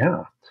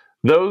 Yeah.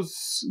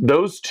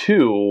 Those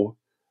two,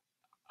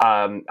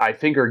 I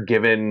think, are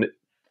given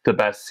the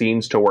best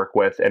scenes to work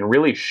with and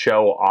really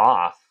show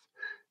off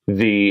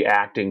the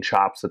acting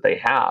chops that they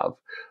have.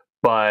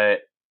 But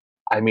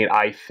I mean,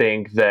 I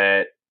think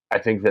that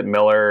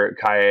Miller,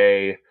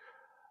 Calle,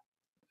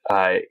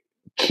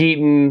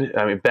 Keaton,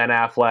 Ben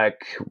Affleck,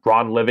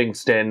 Ron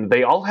Livingston,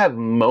 they all have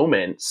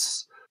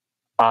moments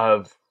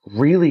of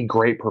really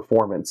great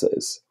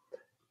performances.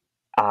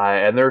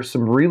 And there's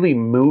some really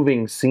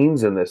moving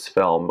scenes in this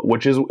film,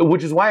 which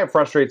is why it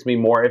frustrates me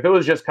more. If it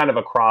was just kind of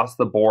across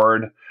the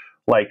board,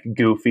 like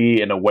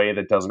goofy in a way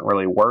that doesn't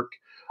really work,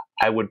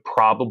 I would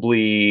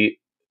probably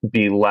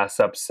be less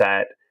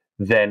upset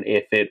than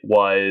if it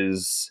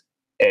was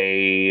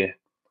a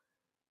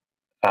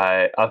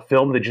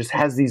film that just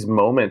has these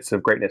moments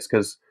of greatness.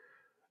 Because,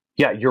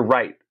 yeah, you're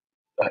right.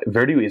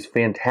 Verdú is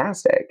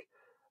fantastic,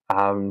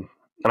 and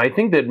I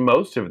think that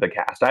most of the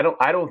cast. I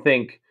don't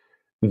think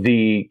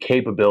the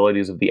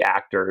capabilities of the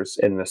actors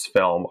in this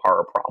film are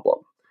a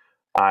problem.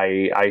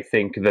 I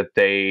think that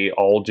they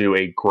all do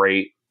a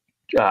great.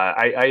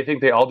 I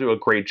think they all do a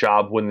great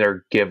job when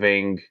they're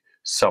giving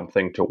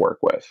something to work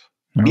with.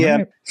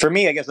 Yeah, for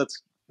me, I guess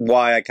that's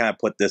why I kind of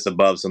put this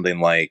above something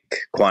like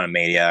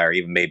Quantumania or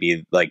even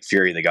maybe like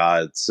Fury of the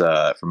Gods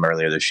from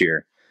earlier this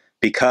year,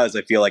 because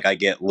I feel like I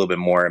get a little bit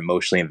more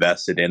emotionally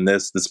invested in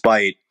this,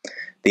 despite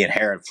the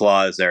inherent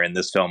flaws that are in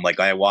this film. Like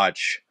I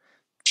watch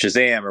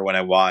Shazam or when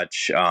I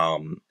watch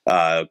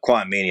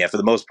Quantumania, for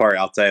the most part,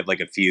 outside of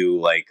like a few,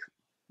 like,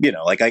 you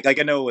know, like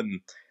I know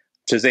in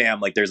Shazam,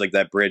 like there's like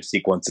that bridge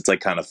sequence, it's like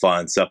kind of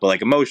fun and stuff, but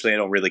like emotionally I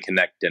don't really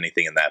connect to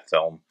anything in that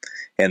film.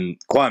 And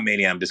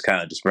Quantumania, I'm just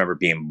kind of just remember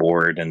being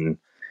bored and,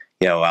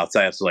 you know,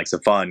 outside of like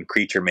some fun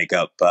creature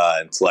makeup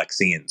and select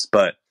scenes.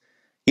 But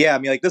yeah, I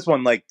mean, like this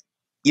one, like,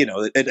 you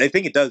know, I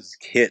think it does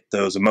hit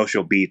those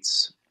emotional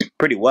beats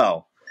pretty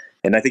well.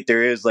 And I think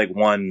there is like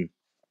one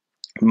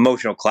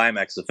emotional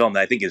climax of the film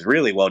that I think is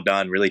really well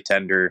done, really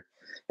tender,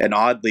 and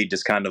oddly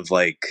just kind of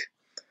like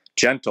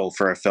gentle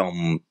for a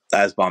film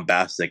as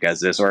bombastic as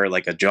this, or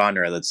like a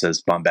genre that's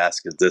as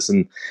bombastic as this.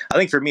 And I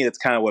think for me, that's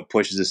kind of what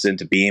pushes this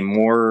into being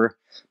more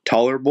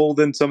tolerable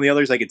than some of the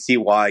others. I could see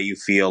why you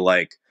feel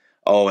like,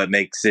 oh, it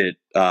makes it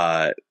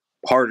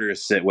harder to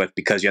sit with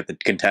because you have to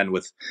contend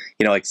with,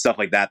 you know, like stuff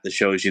like that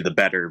shows you the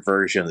better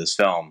version of this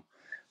film.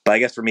 But I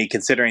guess for me,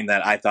 considering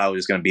that I thought it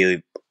was going to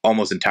be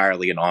almost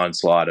entirely an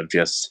onslaught of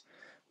just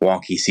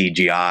wonky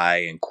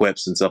CGI and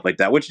quips and stuff like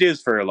that, which it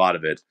is for a lot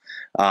of it,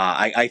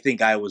 I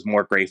think I was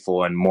more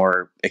grateful and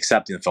more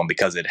accepting the film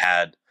because it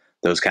had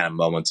those kind of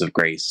moments of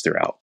grace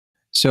throughout.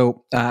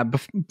 So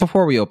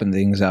before we open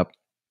things up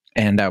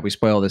and we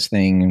spoil this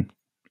thing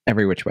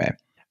every which way,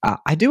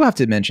 I do have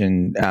to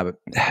mention,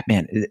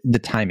 man, the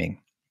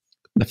timing.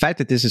 The fact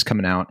that this is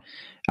coming out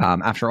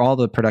after all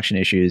the production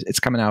issues, it's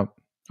coming out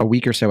a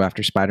week or so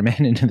after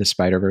Spider-Man Into the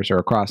Spider-Verse or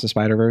Across the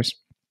Spider-Verse,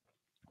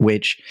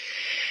 which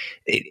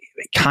it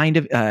kind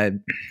of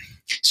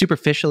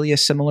superficially a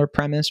similar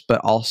premise,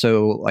 but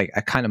also like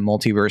a kind of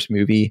multiverse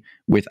movie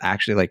with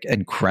actually like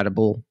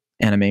incredible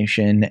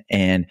animation.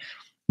 And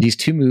these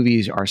two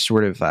movies are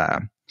sort of,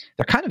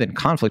 they're kind of in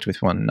conflict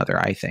with one another,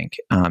 I think.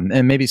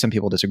 And maybe some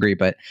people disagree,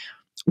 but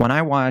when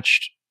I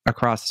watched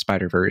Across the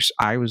Spider-Verse,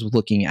 I was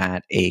looking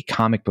at a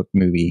comic book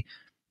movie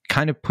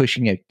kind of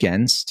pushing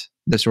against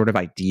the sort of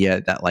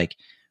idea that like,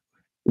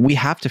 we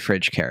have to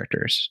fridge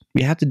characters.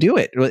 We have to do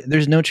it.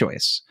 There's no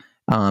choice.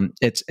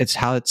 It's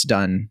how it's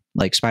done.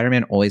 Like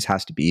Spider-Man always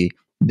has to be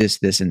this,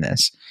 and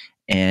this.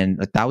 And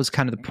like, that was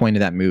kind of the point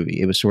of that movie.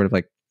 It was sort of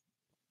like,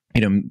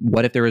 you know,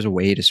 what if there was a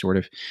way to sort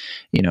of,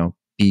 you know,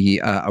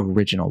 be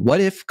original?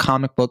 What if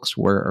comic books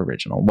were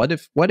original? What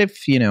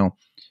if, you know,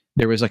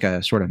 there was like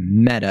a sort of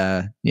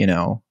meta, you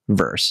know,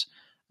 verse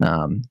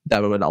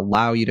that would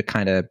allow you to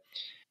kind of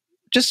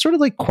just sort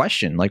of like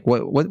question like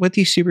what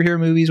these superhero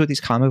movies, what these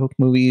comic book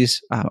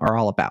movies are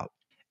all about.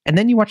 And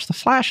then you watch The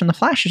Flash, and The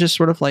Flash is just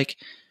sort of like,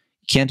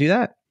 you can't do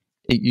that.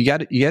 You got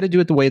to do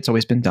it the way it's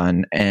always been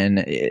done.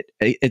 And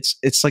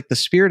it's like the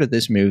spirit of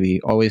this movie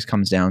always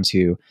comes down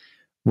to,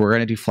 we're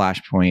going to do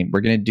Flashpoint.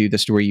 We're going to do the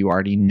story you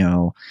already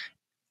know.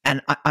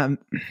 And I'm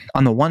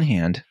on the one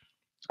hand,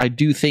 I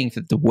do think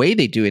that the way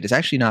they do it is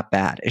actually not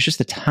bad. It's just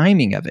the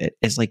timing of it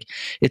is like,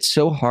 it's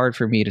so hard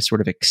for me to sort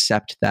of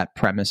accept that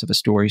premise of a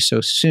story so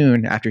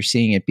soon after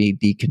seeing it be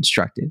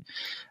deconstructed.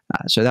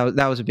 So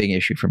that was a big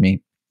issue for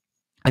me.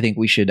 I think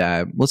we should,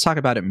 let's talk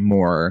about it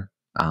more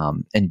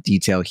in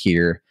detail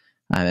here.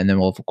 And then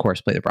we'll, of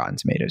course, play the Rotten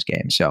Tomatoes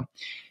game. So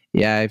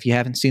yeah, if you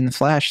haven't seen The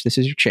Flash, this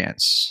is your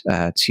chance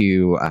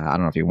to, I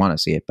don't know if you want to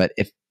see it, but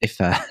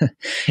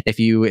if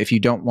you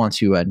don't want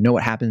to know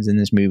what happens in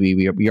this movie,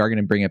 we are going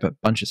to bring up a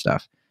bunch of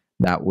stuff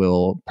that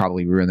will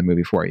probably ruin the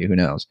movie for you. Who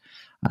knows?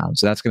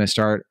 So that's going to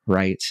start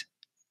right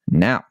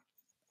now.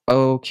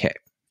 Okay.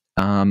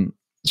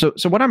 So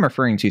what I'm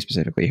referring to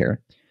specifically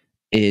here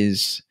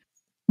is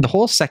the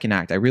whole second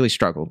act. I really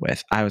struggled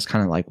with. I was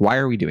kind of like, why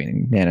are we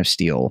doing Man of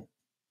Steel?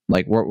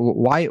 Like,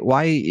 why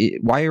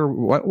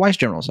is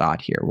General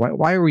Zod here?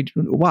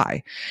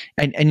 Why?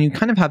 And you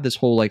kind of have this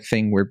whole like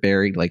thing where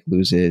Barry like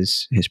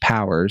loses his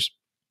powers,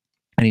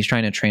 and he's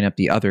trying to train up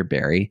the other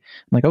Barry.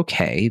 I'm like,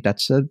 okay,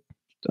 that's a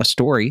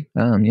story.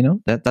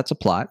 That's a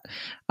plot.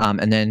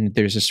 And then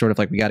there's this sort of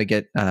like, we got to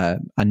get a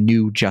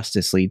new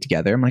Justice League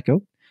together. I'm like,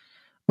 oh,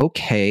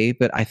 okay,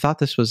 but I thought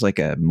this was like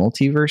a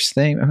multiverse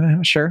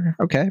thing. Sure,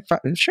 okay,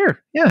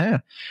 sure, yeah.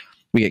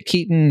 We get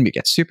Keaton, we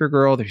get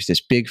Supergirl. There's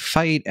this big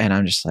fight, and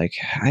I'm just like,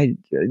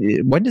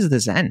 when does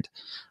this end?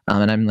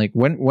 And I'm like,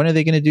 when are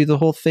they going to do the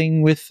whole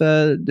thing with?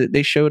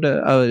 They showed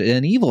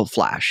an evil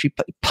Flash. He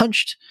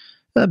punched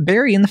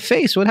Barry in the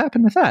face. What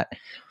happened with that?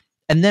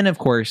 And then, of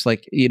course,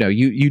 like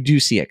you do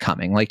see it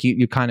coming. Like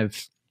you kind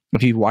of,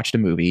 if you watched a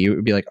movie, you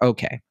would be like,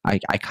 okay, I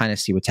kind of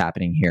see what's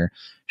happening here.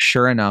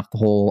 Sure enough, the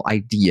whole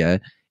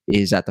idea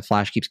is that the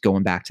Flash keeps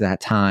going back to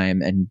that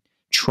time and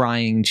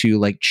trying to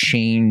like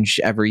change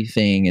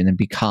everything, and then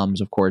becomes,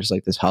 of course,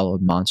 like this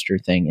hollowed monster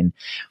thing. And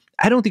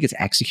I don't think it's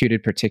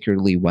executed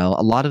particularly well.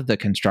 A lot of the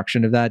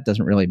construction of that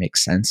doesn't really make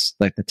sense,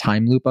 like the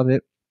time loop of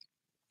it,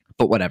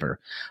 but whatever.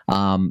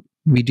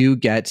 We do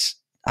get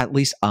at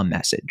least a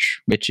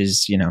message, which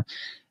is,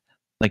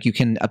 like you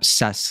can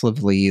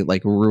obsessively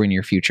like ruin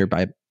your future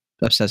by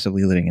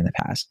obsessively living in the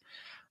past.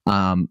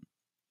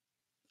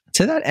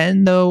 To that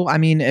end, though, I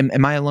mean,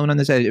 am I alone on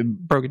this?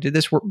 Brogan, did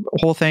this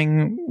whole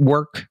thing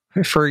work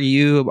for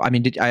you? I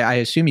mean, I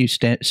assume you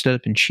stood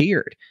up and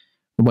cheered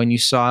when you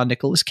saw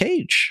Nicolas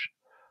Cage,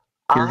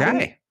 your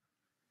guy.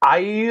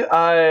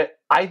 I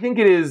think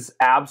it is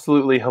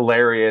absolutely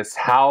hilarious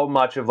how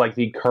much of like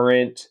the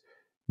current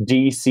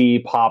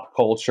DC pop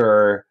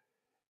culture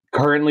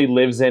currently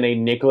lives in a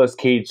Nicolas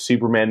Cage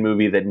Superman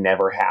movie that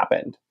never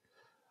happened.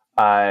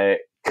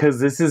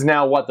 Because this is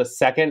now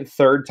the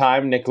third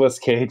time Nicolas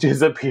Cage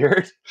has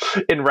appeared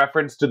in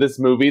reference to this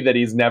movie that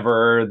he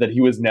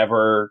was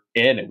never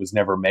in. It was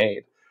never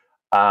made.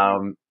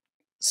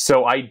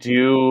 So I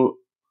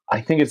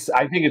think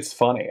it's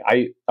funny.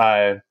 I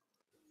was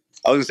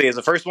gonna say, is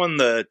the first one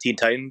the Teen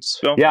Titans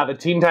film? Yeah, the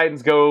Teen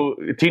Titans go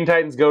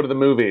to the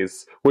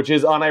movies, which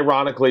is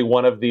unironically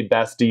one of the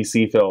best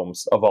DC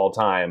films of all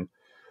time.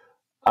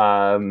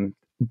 But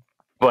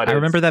I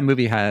remember that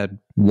movie had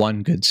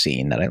one good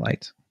scene that I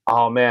liked.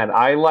 Oh man,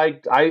 I'm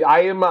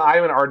an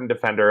ardent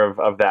defender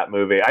of that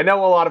movie. I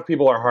know a lot of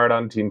people are hard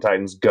on Teen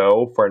Titans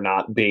Go for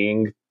not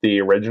being the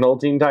original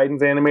Teen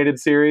Titans animated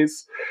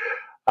series,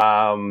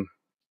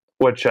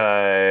 which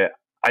I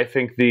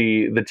think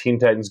the Teen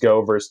Titans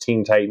Go versus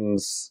Teen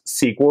Titans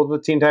sequel to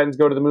the Teen Titans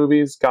Go to the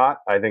movies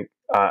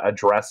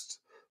addressed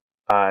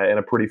in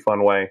a pretty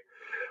fun way.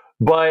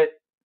 But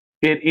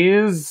it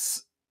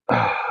is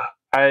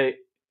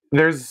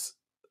there's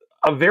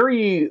a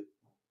very,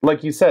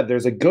 like you said,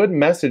 there's a good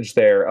message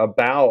there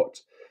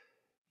about,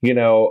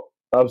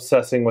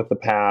 obsessing with the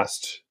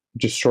past,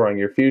 destroying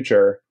your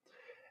future.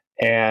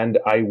 And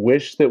I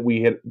wish that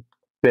we had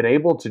been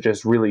able to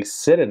just really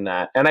sit in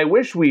that. And I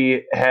wish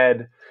we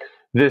had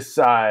this,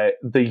 the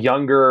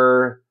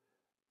younger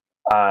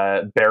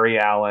Barry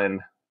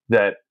Allen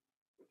that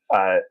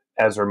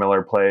Ezra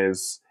Miller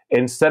plays,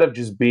 instead of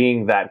just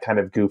being that kind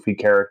of goofy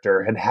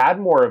character, had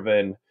more of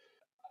an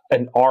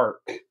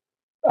arc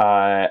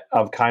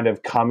of kind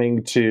of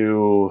coming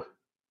to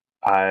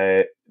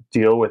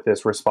deal with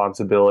this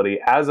responsibility,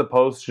 as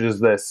opposed to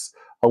just this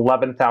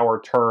 11th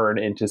hour turn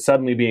into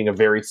suddenly being a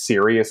very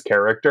serious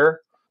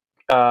character.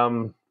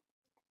 And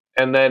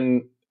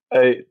then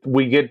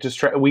we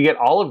get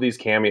all of these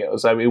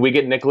cameos. I mean, we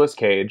get Nicolas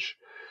Cage,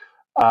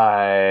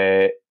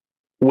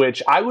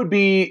 which I would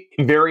be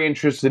very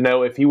interested to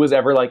know if he was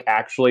ever like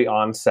actually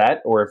on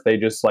set or if they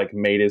just like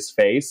made his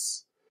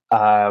face.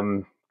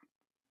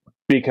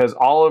 Because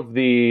all of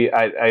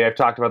I've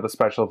talked about the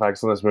special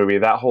effects in this movie.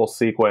 That whole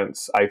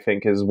sequence, I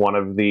think, is one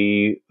of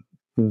the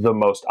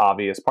most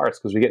obvious parts,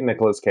 because we get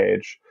Nicolas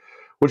Cage,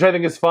 which I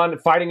think is fun,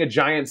 fighting a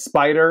giant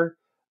spider,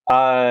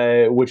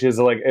 which is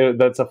like,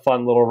 that's a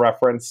fun little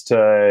reference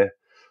to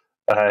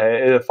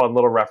A fun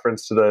little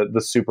reference to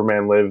the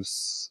Superman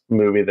Lives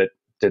movie that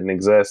didn't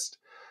exist.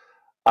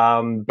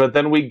 But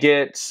then we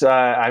get,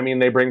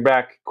 they bring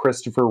back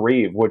Christopher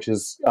Reeve, which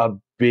is a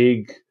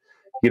big,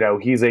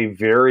 he's a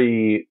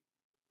very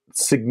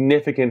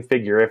significant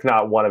figure, if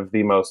not one of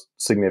the most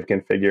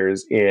significant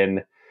figures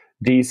in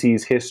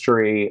DC's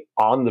history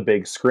on the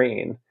big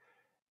screen.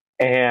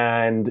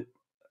 And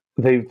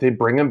they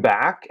bring him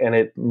back, and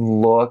it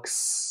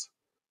looks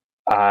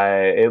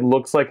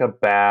like a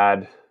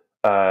bad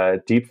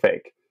deep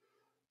fake.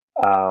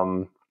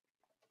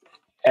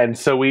 And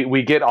so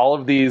we get all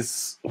of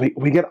these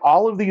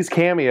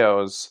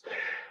cameos,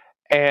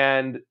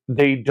 and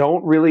they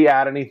don't really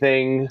add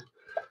anything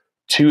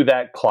to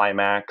that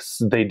climax.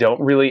 They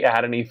don't really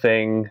add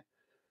anything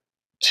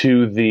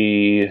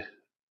to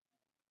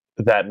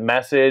that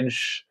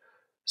message.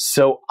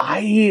 So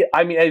I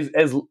mean,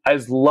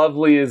 as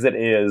lovely as it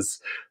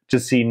is to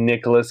see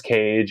Nicolas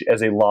Cage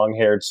as a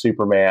long-haired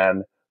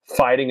Superman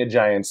fighting a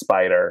giant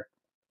spider,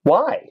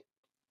 why?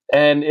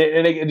 And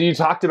you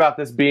talked about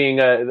this being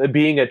a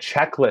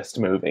checklist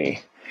movie,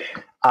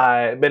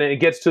 but it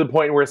gets to the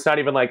point where it's not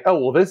even like, oh,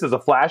 well, this is a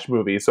Flash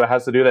movie, so it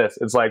has to do this.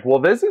 It's like, well,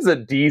 this is a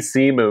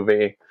DC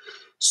movie,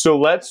 so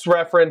let's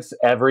reference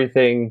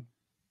everything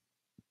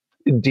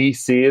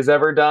DC has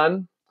ever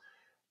done.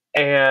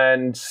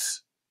 And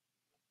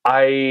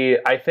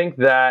I think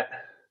that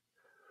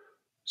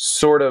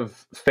sort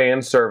of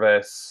fan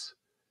service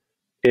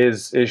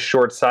is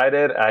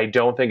short-sighted. I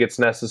don't think it's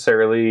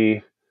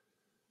necessarily.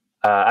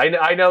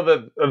 I know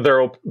that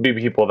there will be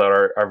people that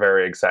are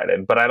very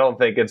excited, but I don't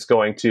think it's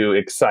going to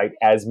excite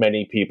as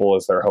many people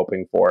as they're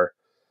hoping for.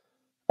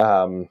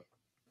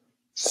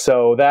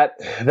 So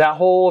that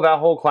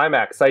whole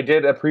climax, I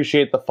did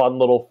appreciate the fun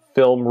little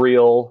film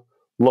reel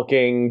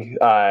looking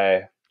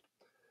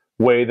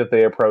way that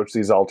they approach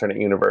these alternate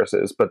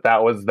universes, but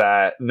that was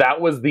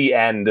the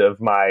end of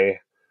my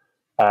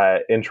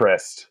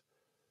interest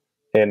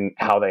in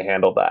how they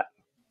handled that.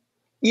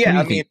 Yeah,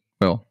 I mean,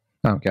 go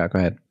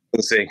ahead.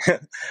 Let's see.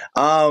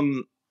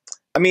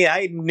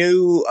 I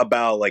knew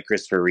about like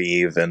Christopher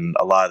Reeve and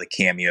a lot of the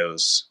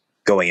cameos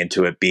going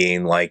into it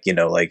being like,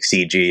 like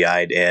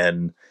CGI'd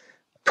in.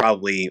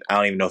 Probably, I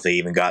don't even know if they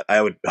even got.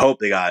 I would hope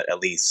they got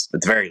at the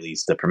very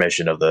least, the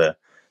permission of the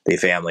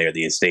family or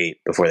the estate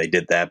before they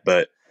did that.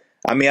 But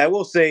I mean, I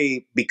will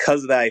say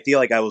because of that, I feel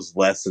like I was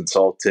less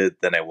insulted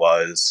than I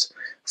was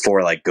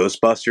for like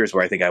Ghostbusters,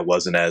 where I think I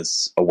wasn't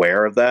as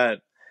aware of that.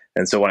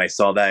 And so when I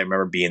saw that, I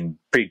remember being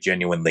pretty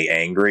genuinely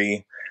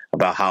angry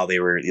about how they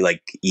were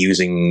like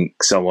using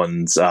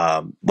someone's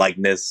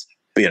likeness,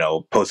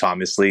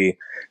 posthumously,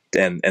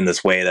 and in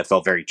this way that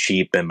felt very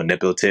cheap and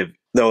manipulative.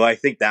 Though I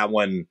think that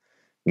one,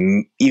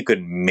 you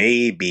could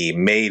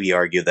maybe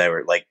argue they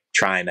were like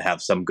trying to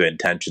have some good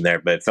intention there,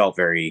 but it felt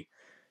very,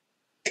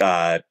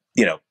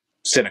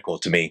 cynical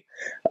to me.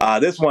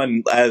 This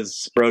one,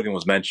 as Brogan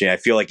was mentioning, I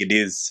feel like it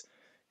is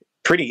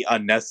pretty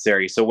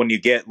unnecessary. So when you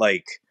get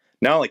like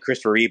not only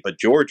Christopher Reeve but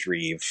George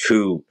Reeve,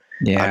 who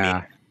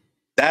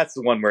that's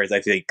the one where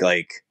I think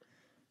like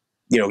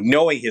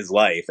knowing his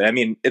life. I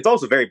mean, it's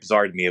also very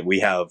bizarre to me that we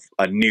have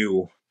a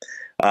new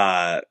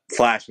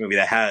Flash movie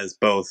that has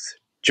both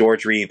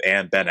George Reeve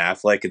and Ben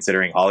Affleck,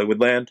 considering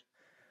Hollywoodland,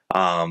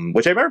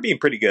 which I remember being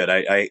pretty good.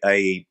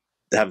 I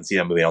haven't seen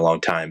that movie in a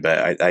long time,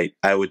 but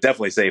I would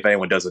definitely say if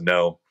anyone doesn't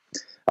know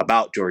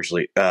about George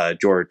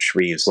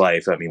Reeve's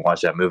life,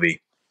 watch that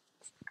movie.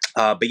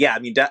 But yeah,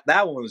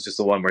 that one was just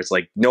the one where it's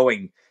like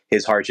knowing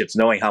his hardships,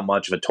 knowing how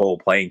much of a toll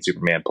playing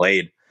Superman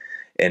played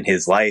in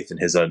his life and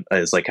his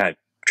like kind of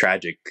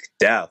tragic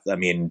death.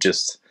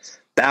 Just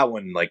that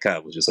one like kind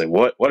of was just like,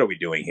 what are we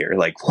doing here?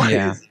 Like, what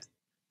is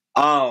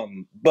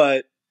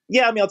but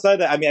yeah,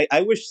 outside of that,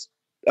 I wish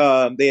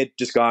they had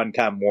just gone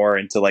kind of more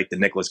into like the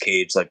Nicolas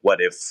Cage, like what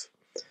if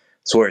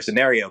sort of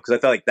scenario, because I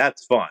felt like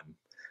that's fun.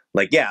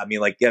 Like, yeah,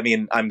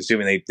 I'm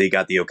assuming they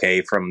got the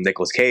okay from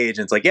Nicolas Cage,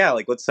 and it's like, yeah,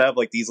 like let's have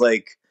like these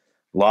like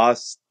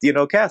lost,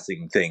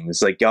 casting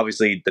things. Like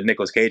obviously the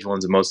Nicolas Cage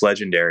one's the most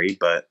legendary,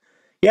 but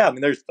yeah,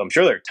 I'm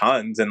sure there are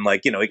tons, and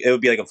like, it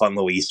would be like a fun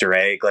little Easter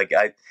egg. Like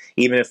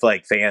even if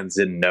like fans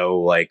didn't know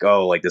like,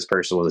 oh, like this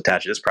person was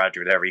attached to this project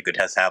or whatever, you could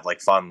just have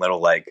like fun little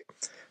like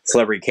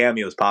celebrity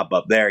cameos pop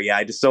up there. Yeah,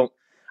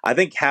 I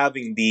think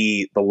having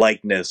the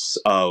likeness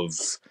of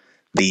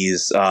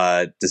these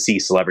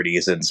deceased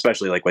celebrities, and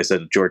especially like I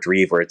said, George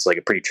Reeve, where it's like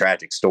a pretty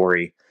tragic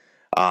story.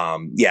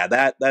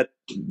 That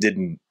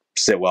didn't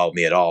sit well with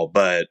me at all.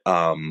 But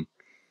I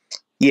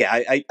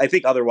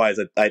think otherwise,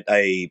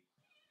 I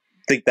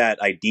think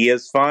that idea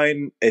is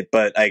fine.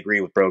 But I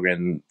agree with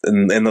Brogan,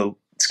 and the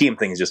scheme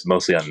thing is just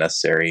mostly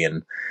unnecessary,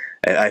 and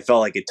I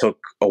felt like it took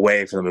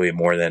away from the movie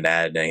more than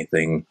added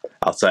anything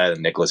outside of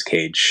the Nicolas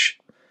Cage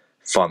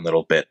fun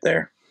little bit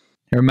there.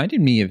 It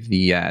reminded me of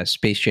the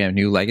Space Jam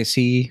New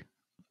Legacy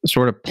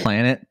sort of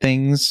planet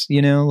things,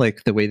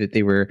 like the way that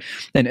they were.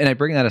 And I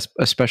bring that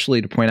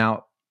especially to point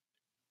out,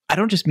 I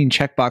don't just mean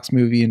checkbox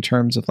movie in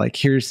terms of like,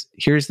 here's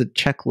the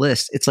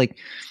checklist. It's like,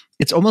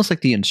 it's almost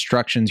like the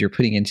instructions you're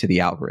putting into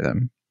the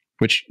algorithm,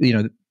 which,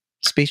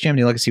 Space Jam: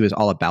 New Legacy was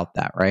all about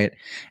that, right?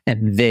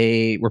 And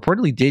they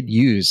reportedly did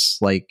use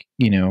like,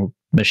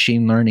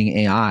 machine learning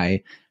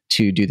AI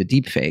to do the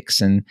deep fakes.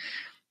 And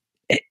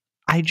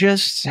I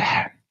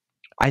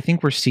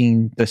think we're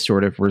seeing the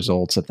sort of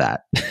results of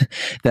that,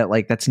 that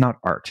like, that's not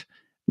art,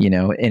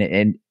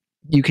 and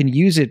you can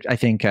use it, I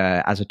think,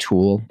 as a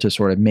tool to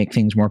sort of make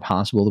things more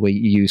possible the way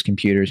you use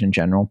computers in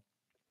general.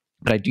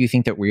 But I do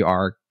think that we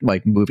are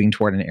like moving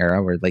toward an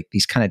era where like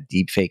these kind of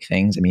deep fake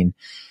things, I mean,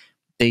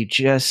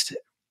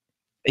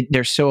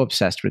 they're so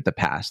obsessed with the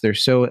past. They're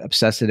so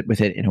obsessed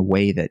with it in a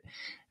way that,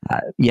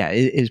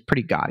 it is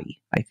pretty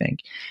gaudy, I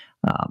think.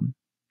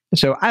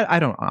 So I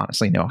don't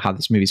honestly know how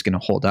this movie's going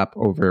to hold up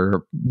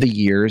over the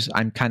years.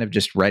 I'm kind of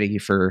just ready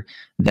for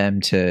them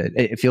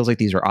it feels like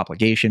these are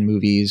obligation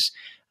movies.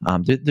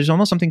 There's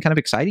almost something kind of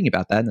exciting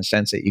about that, in the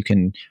sense that you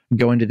can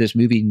go into this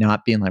movie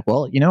not being like,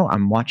 well,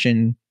 I'm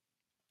watching,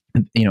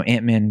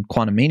 Ant-Man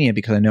Quantumania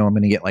because I know I'm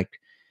going to get like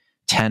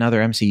 10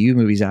 other MCU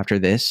movies after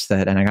this,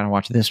 and I got to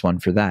watch this one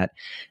for that.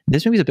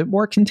 This movie's a bit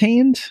more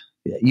contained.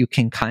 You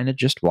can kind of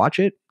just watch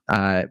it.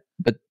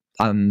 But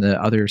on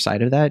the other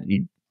side of that,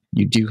 you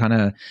do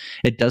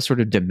it does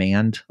sort of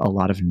demand a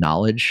lot of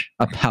knowledge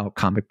about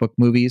comic book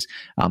movies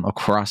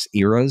across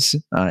eras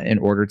in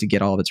order to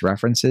get all of its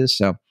references.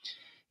 So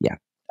yeah,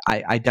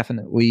 I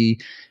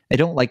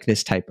don't like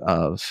this type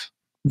of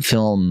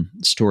film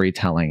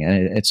storytelling.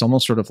 And it's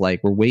almost sort of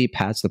like we're way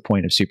past the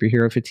point of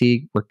superhero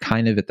fatigue. We're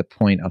kind of at the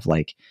point of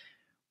like,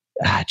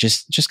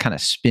 just kind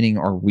of spinning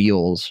our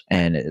wheels.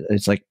 And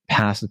it's like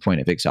past the point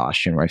of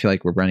exhaustion, where I feel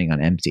like we're running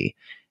on empty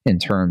in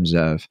terms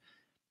of,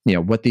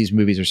 what these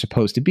movies are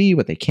supposed to be,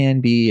 what they can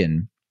be,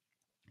 and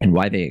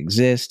why they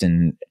exist.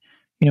 And,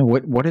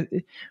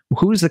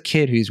 who's the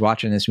kid who's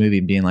watching this movie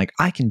and being like,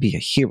 I can be a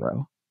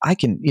hero. I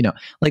can,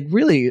 like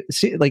really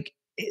see, like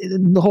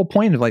the whole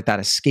point of like that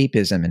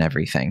escapism and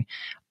everything.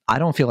 I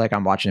don't feel like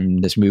I'm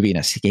watching this movie and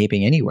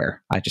escaping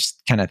anywhere. I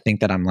just kind of think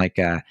that I'm like,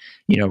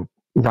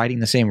 riding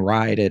the same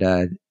ride at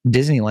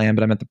Disneyland,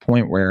 but I'm at the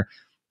point where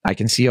I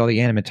can see all the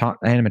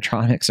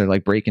animatronics are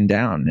like breaking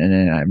down,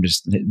 and I'm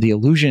just, the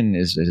illusion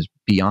is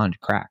beyond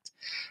cracked.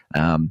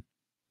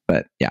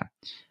 But yeah.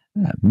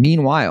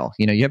 Meanwhile,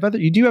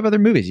 you do have other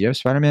movies. You have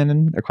Spider-Man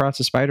and Across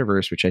the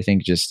Spider-Verse, which I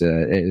think just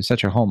is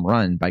such a home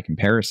run by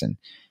comparison.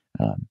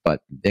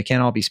 But it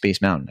can't all be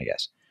Space Mountain, I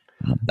guess.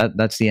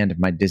 That's the end of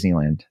my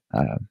Disneyland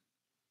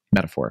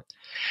metaphor.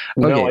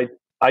 Okay. No,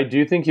 I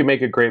do think you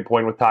make a great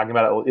point with talking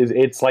about it.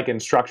 It's like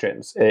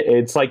instructions.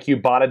 It's like you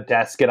bought a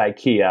desk at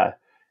IKEA,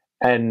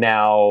 and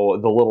now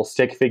the little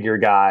stick figure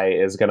guy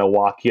is going to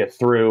walk you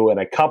through in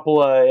a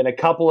couple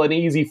of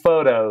easy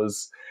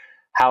photos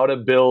how to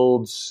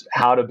build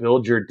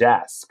your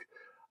desk.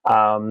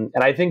 And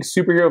I think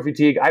superhero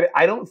fatigue,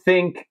 I don't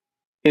think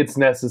it's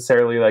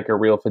necessarily like a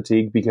real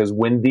fatigue, because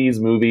when these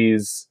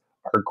movies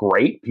are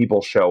great,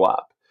 people show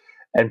up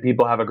and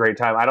people have a great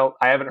time.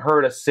 I haven't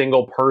heard a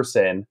single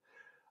person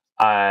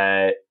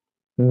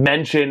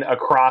mention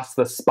Across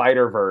the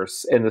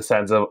Spider-Verse in the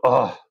sense of,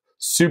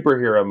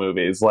 superhero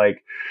movies.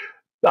 Like,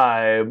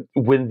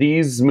 when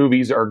these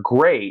movies are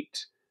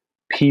great,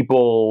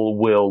 people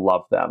will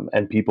love them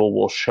and people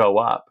will show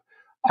up.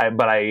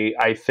 But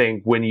I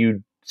think when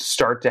you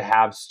start to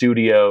have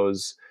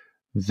studios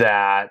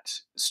that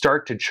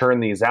start to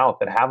churn these out,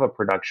 that have a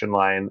production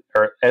line,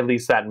 or at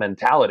least that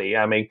mentality.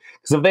 I mean,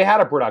 because if they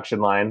had a production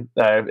line,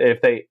 then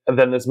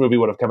this movie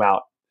would have come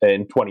out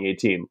in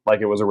 2018, like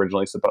it was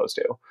originally supposed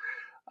to.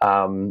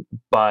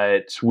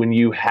 But when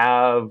you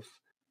have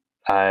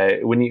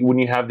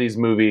these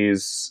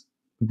movies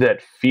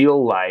that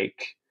feel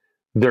like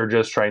they're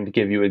just trying to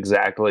give you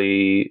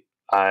exactly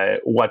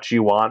what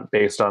you want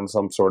based on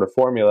some sort of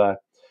formula,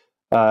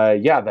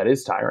 that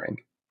is tiring.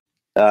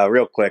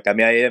 Real quick, I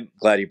mean, I am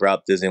glad you brought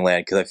up Disneyland,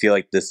 because I feel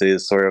like this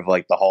is sort of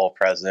like the Hall of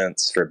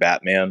Presidents for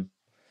Batman.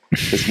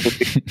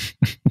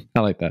 I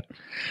like that.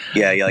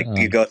 Yeah,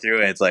 you go through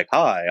and it's like,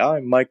 hi,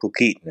 I'm Michael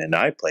Keaton, and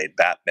I played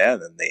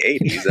Batman in the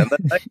 80s. And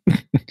then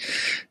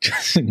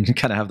just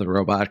kind of have the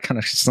robot kind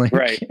of just like...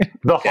 Right.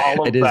 The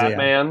Hall of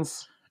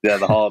Batmans. Yeah,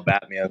 the Hall of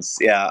Batmans.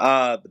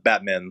 Yeah, the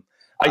Batman.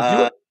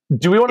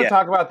 Do we want to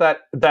talk about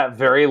that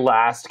very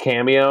last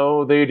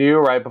cameo they do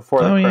right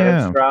before the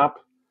credits drop?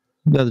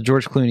 The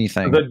George Clooney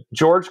thing. The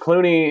George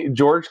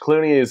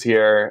Clooney is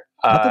here.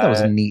 I thought that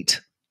was neat.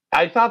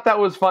 I thought that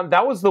was fun.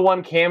 That was the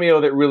one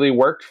cameo that really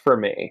worked for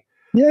me.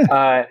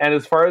 Yeah. And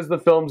as far as the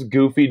film's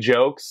goofy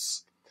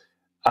jokes,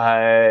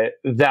 that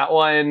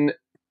one,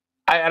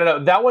 I don't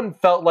know. That one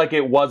felt like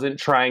it wasn't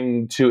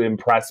trying to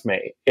impress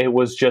me. It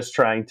was just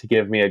trying to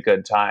give me a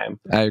good time.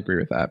 I agree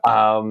with that.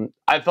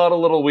 I felt a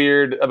little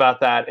weird about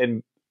that.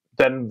 And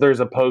then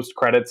there's a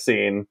post-credit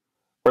scene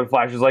where the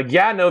Flash is like,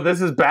 yeah, no,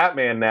 this is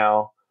Batman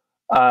now.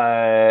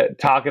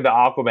 Talking to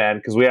Aquaman,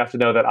 because we have to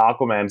know that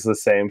Aquaman's the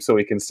same so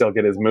he can still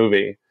get his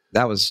movie.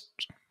 That was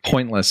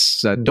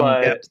pointless.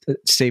 Don't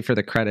save for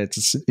the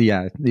credits. It's,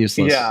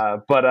 useless. Yeah,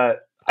 but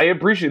I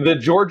appreciate the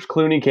George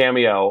Clooney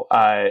cameo.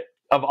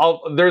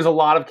 There's a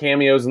lot of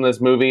cameos in this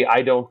movie.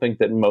 I don't think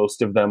that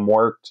most of them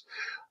worked.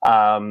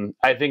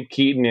 I think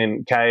Keaton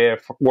and Calle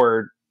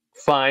were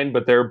fine,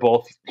 but they're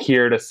both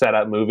here to set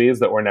up movies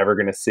that we're never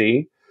going to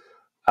see.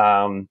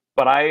 But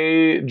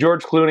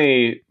George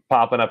Clooney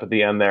popping up at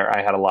the end there,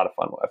 I had a lot of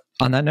fun with.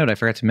 On that note, I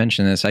forgot to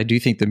mention this. I do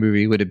think the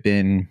movie would have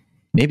been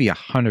maybe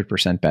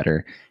 100%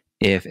 better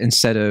if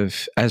instead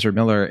of Ezra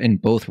Miller in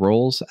both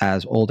roles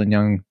as old and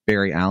young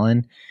Barry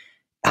Allen,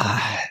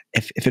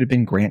 if it had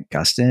been Grant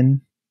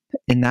Gustin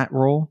in that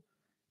role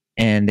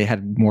and they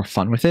had more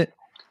fun with it,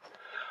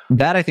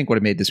 that I think would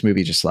have made this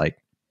movie just like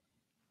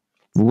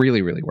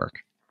really, really work.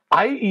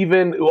 I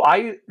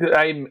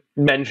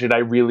mentioned I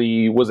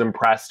really was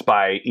impressed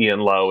by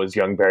Ian Lowe as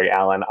young Barry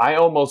Allen. I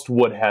almost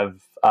would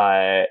have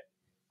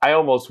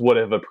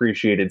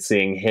appreciated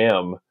seeing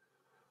him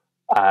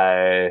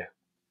playing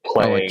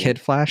like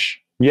Kid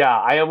Flash. Yeah,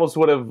 I almost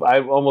would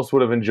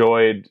have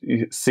enjoyed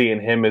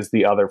seeing him as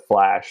the other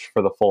Flash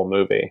for the full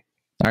movie.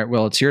 All right,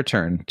 well, it's your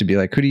turn to be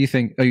like, who do you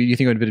think? Oh, you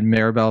think it would have been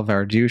Maribel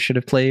Verdú should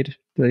have played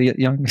the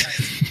young?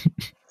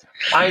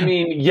 I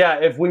mean, yeah,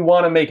 if we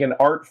want to make an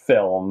art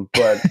film,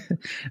 but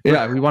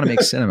yeah, we want to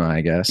make cinema,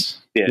 I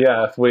guess.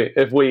 Yeah, if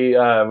we,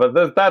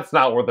 but that's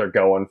not what they're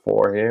going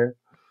for here.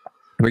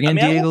 Bring in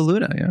Diego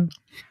Luna, yeah.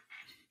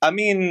 I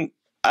mean,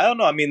 I don't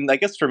know. I mean, I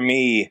guess for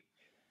me,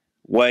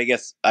 what I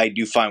guess I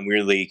do find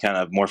weirdly kind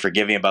of more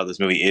forgiving about this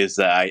movie is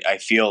that I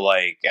feel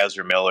like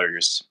Ezra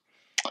Miller's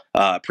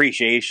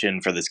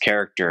appreciation for this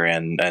character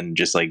and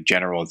just like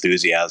general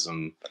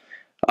enthusiasm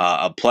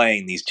of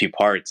playing these two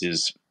parts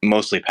is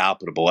mostly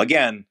palpable.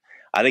 Again,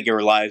 I think it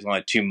relies on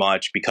it too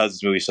much because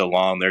this movie's so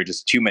long. There are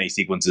just too many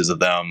sequences of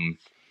them,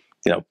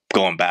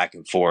 going back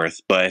and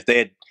forth. But if they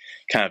had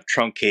kind of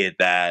truncated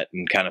that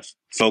and kind of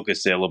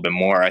focused it a little bit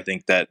more, I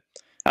think that,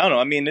 I don't know.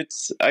 I mean,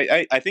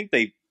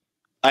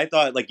 I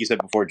thought, like you said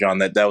before, John,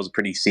 that was a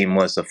pretty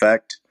seamless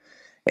effect,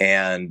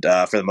 and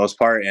for the most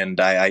part, and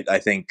I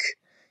think,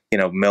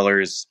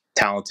 Miller's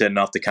talented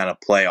enough to kind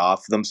of play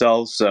off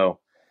themselves. So,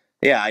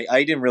 yeah,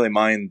 I didn't really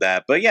mind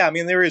that. But yeah, I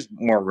mean, there is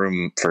more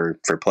room for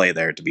play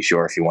there, to be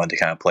sure, if you wanted to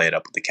kind of play it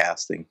up with the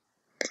casting.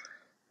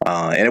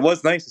 And it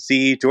was nice to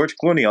see George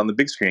Clooney on the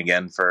big screen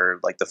again for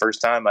like the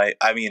first time. I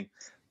mean,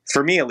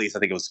 for me at least, I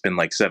think it's been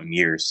like 7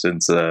 years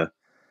since I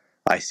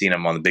seen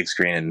him on the big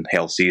screen in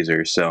Hail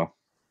Caesar. So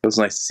it was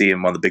nice to see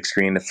him on the big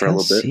screen for a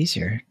little bit.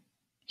 Caesar.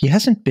 He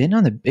hasn't been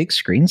on the big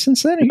screen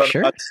since then? Are you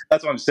sure?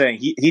 That's what I'm saying.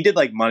 He did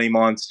like Money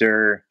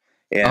Monster.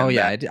 And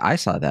I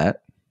saw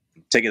that.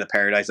 Ticket to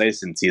Paradise. I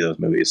just didn't see those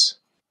movies.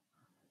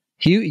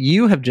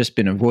 You have just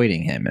been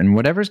avoiding him, and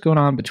whatever's going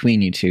on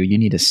between you two, you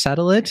need to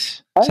settle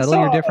it. Settle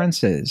your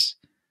differences.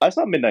 I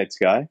saw Midnight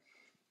Sky.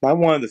 I'm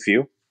one of the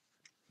few.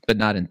 But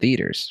not in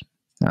theaters.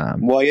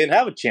 Well, you didn't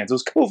have a chance. It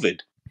was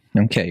COVID.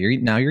 Okay,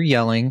 now you're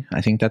yelling.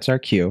 I think that's our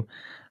cue.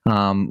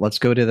 Let's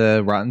go to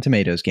the Rotten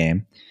Tomatoes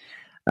game.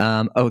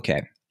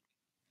 Okay.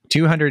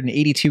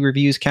 282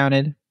 reviews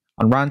counted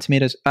on Rotten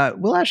Tomatoes.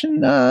 Will Ashton,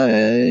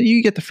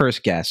 you get the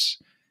first guess.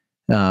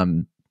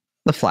 The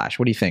Flash,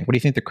 what do you think? What do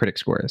you think the critic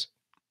score is?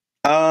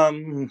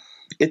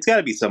 It's got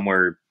to be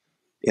somewhere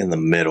in the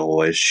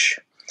middle-ish.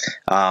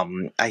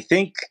 I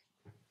think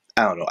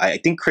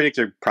critics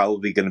are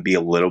probably going to be a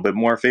little bit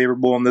more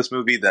favorable in this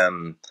movie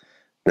than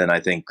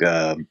I think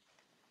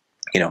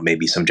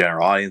maybe some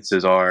general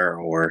audiences are,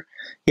 or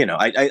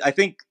I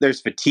think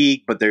there's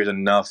fatigue, but there's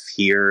enough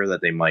here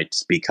that they might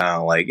just be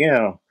kind of like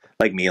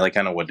like me, like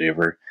kind of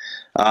whatever.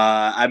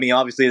 I mean,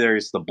 obviously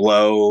there's the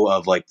blow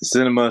of like the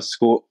cinema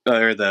school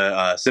or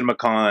the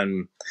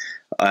CinemaCon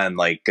and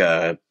like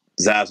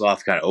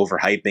Zaslav kind of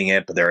overhyping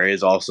it, but there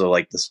is also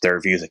like the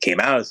reviews that came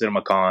out of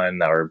CinemaCon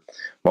that were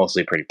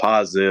mostly pretty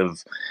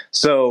positive.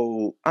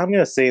 So I'm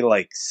gonna say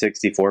like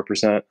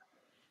 64%.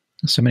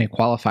 So many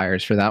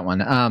qualifiers for that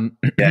one.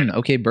 Yeah.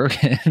 Okay,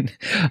 Bergen.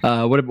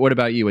 What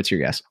about you? What's your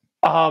guess?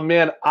 Oh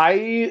man,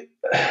 I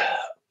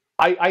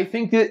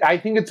think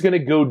it's going to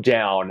go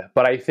down,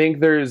 but I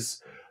think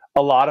there's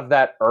a lot of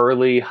that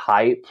early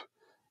hype.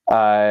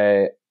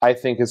 I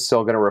think is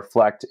still going to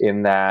reflect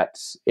in that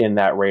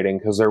rating,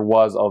 because there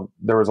was a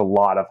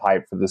lot of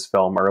hype for this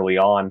film early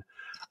on.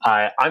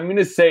 I'm going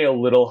to say a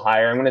little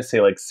higher. I'm going to say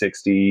like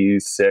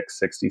 66,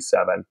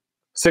 67.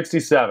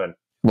 67.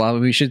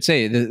 Well, we should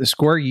say the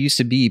score used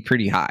to be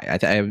pretty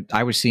high.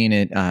 I was seeing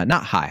it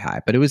not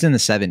high, but it was in the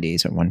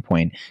 70s at one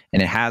point,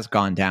 and it has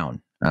gone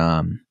down.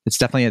 It's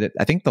definitely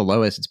I think the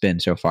lowest it's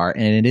been so far,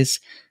 and it is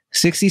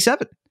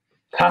 67.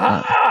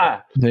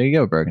 There you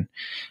go, Bergen.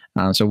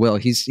 So Will,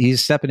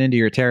 he's stepping into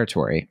your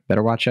territory.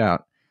 Better watch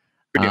out.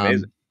 Pretty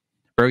amazing.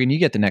 Bergen, you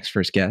get the next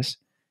first guess.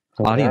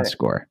 Audience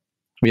score.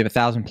 We have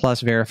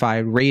 1,000+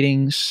 verified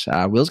ratings.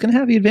 Will's going to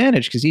have the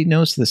advantage because he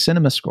knows the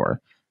cinema score.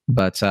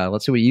 But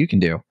let's see what you can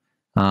do.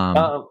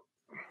 I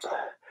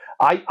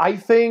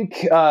think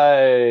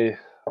the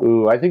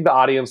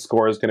audience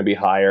score is going to be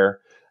higher.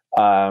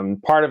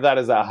 Part of that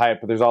is that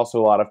hype, but there's also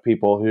a lot of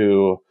people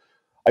who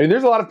are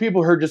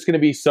just going to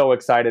be so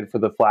excited for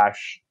the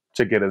Flash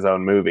to get his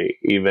own movie,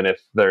 even if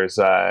there's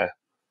so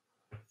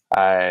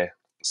I'm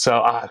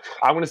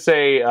going to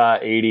say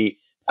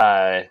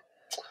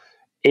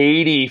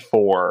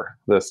 84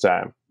 this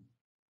time.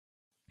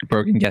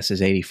 Brogan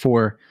guesses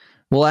 84.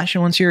 Well,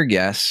 Ashton, what's your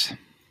guess?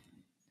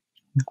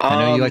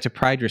 I know you like to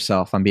pride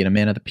yourself on being a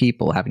man of the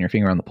people, having your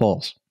finger on the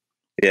pulse.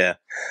 Yeah.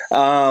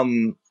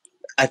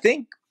 I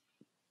think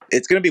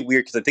it's going to be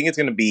weird because I think it's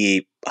going to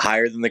be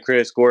higher than the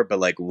critic score, but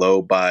like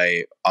low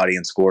by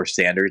audience score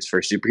standards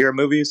for superhero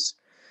movies.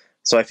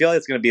 So I feel like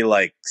it's going to be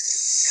like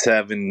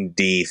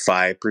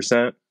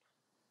 75%.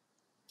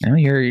 No,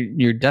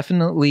 you're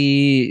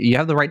definitely, you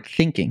have the right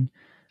thinking.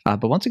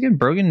 But once again,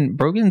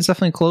 Brogan's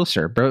definitely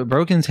closer.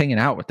 Brogan's hanging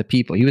out with the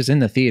people. He was in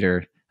the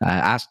theater,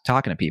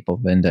 talking to people,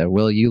 and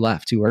Will, you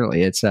left too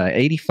early. It's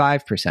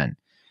 85%.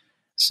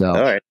 So,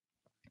 All right.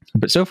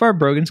 But so far,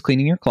 Brogan's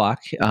cleaning your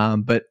clock.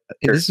 But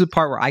Sure. this is the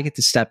part where I get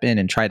to step in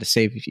and try to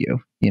save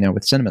you.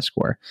 With Cinema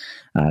Score,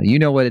 you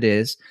know what it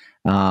is.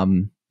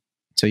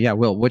 So yeah,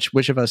 Will,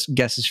 which of us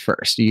guesses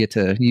first? You get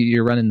to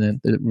you're running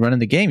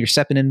the game. You're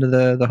stepping into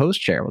the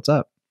host chair. What's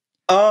up?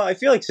 I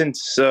feel like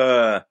since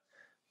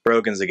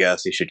Brogan's a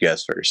guest, he should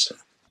guess first.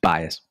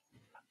 Bias.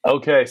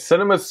 Okay,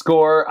 Cinema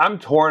Score. I'm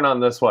torn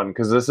on this one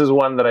because this is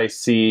one that I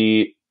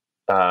see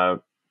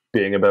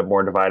being a bit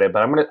more divided.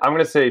 But I'm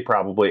gonna say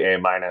probably A-.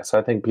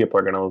 I think people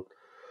are gonna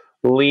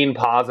lean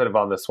positive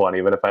on this one,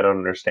 even if I don't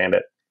understand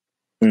it.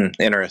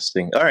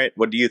 Interesting. All right,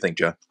 what do you think,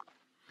 John?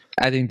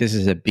 I think this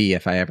is a B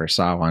if I ever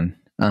saw one.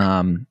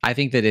 I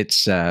think that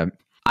it's.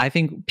 I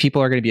think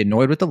people are going to be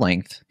annoyed with the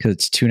length because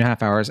it's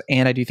 2.5 hours,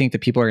 and I do think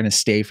that people are going to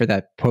stay for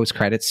that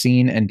post-credits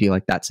scene and be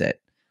like, "That's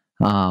it."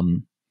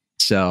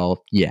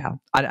 So yeah,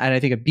 I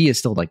think a B is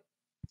still like,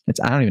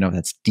 I don't even know if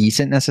that's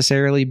decent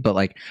necessarily, but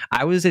like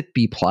I was at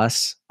B+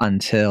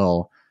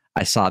 until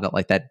I saw that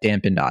like that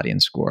dampened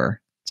audience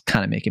score. It's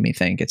kind of making me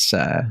think it's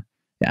yeah.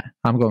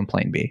 I'm going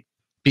plain B.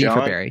 B John?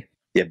 for Barry.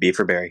 Yeah, B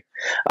for Barry.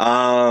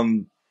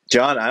 John,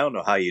 I don't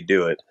know how you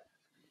do it.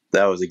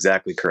 That was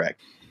exactly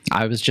correct.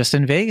 I was just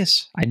in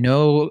Vegas. I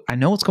know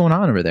what's going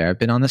on over there. I've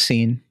been on the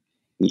scene.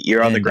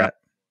 You're on the ground.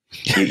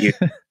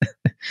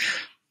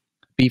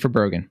 B for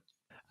Brogan.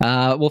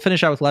 We'll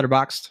finish out with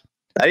Letterboxd.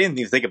 I didn't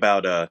even think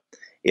about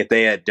if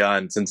they had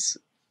done, since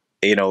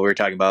we were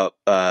talking about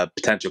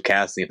potential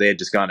casting, if they had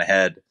just gone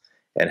ahead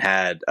and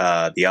had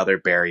the other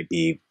Barry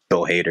be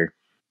Bill Hader.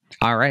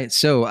 All right,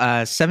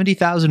 so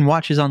 70,000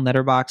 watches on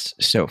Letterboxd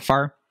so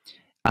far.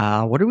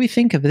 What do we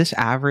think of this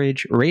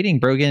average rating?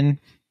 Brogan,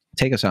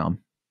 take us home.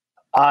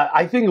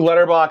 I think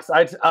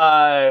Letterboxd.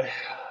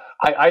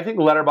 I think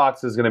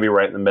Letterboxd is going to be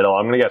right in the middle.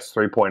 I'm going to guess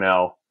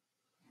 3.0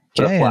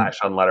 for the Flash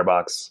on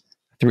Letterboxd.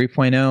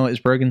 3.0 is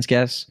Brogan's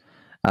guess.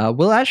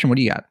 Will Ashton, what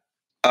do you got?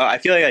 I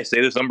feel like I say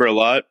this number a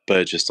lot, but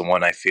it's just the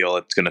one I feel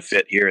it's going to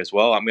fit here as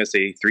well. I'm going to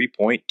say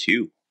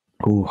 3.2.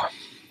 Ooh,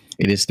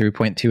 it is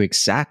 3.2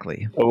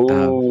 exactly.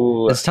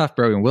 Ooh, it's tough,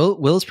 Brogan.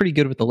 Will's pretty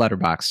good with the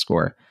Letterboxd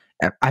score.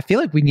 I feel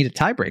like we need a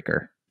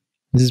tiebreaker.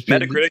 This is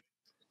Metacritic.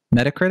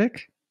 Metacritic?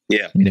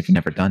 Yeah. I mean, if you've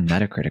never done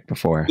Metacritic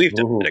before. We've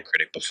done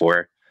Metacritic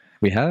before.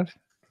 We have?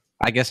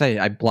 I guess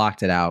I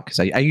blocked it out because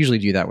I usually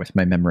do that with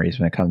my memories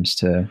when it comes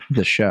to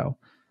the show.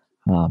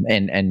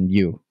 And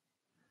you.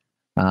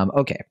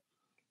 Okay.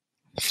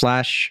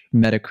 Flash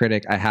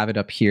Metacritic. I have it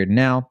up here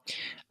now.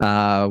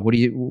 What do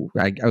you...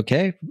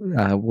 okay.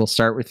 We'll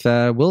start with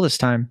Will this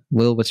time.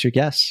 Will, what's your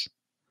guess?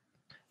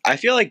 I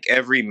feel like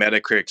every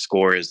Metacritic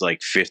score is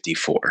like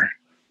 54.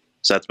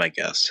 So that's my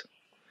guess.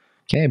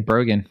 Okay,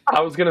 Brogan. I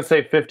was gonna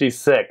say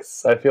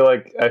 56. I feel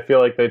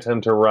like they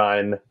tend to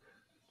run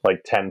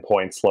like 10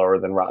 points lower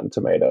than Rotten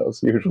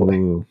Tomatoes usually.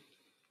 Ooh.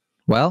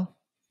 Well,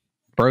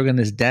 Brogan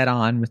is dead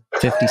on with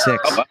 56.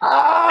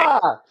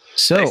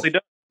 So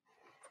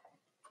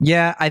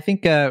yeah, I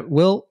think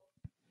Will,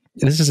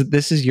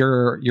 this is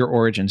your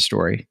origin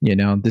story.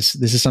 This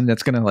is something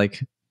that's gonna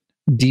like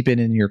deepen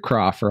in your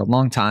craw for a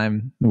long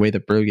time. The way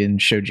that Brogan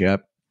showed you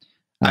up,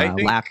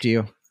 lapped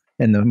you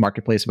in the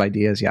marketplace of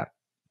ideas. Yeah.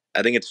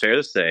 I think it's fair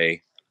to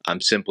say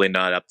I'm simply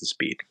not up to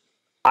speed.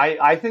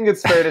 I think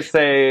it's fair to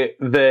say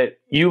that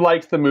you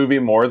liked the movie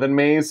more than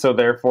me, so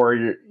therefore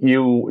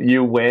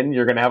you win.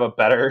 You're going to have a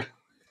better...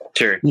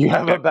 Sure. You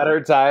have a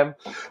better time.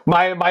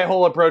 My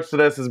whole approach to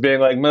this is being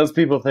like, most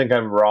people think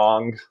I'm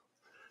wrong,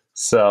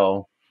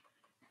 so...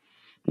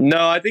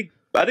 No, I think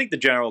the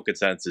general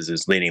consensus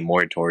is leaning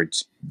more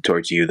towards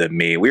you than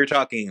me. We were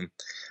talking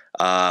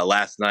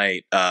last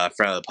night, a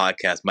friend of the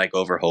podcast, Mike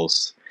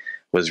Overholtz,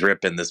 was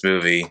ripping this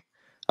movie.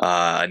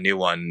 A new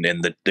one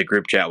in the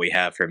group chat we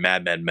have for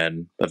Mad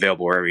Men,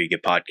 available wherever you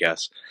get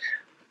podcasts.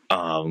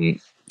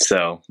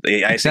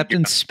 Except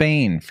in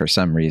Spain for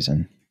some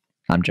reason.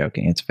 I'm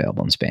joking. It's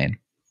available in Spain.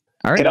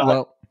 All right.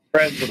 Well,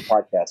 friends of the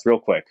podcast, real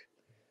quick.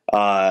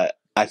 I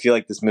feel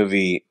like this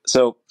movie.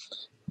 So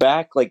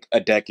back like a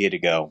decade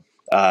ago,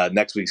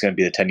 next week's going to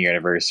be the 10-year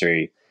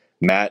anniversary.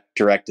 Matt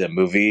directed a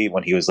movie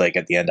when he was like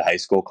at the end of high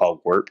school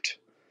called Warped.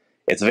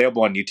 It's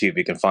available on YouTube.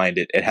 You can find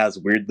it. It has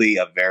weirdly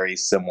a very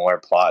similar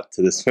plot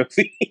to this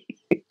movie.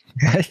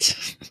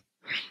 What?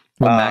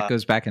 When Matt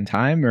goes back in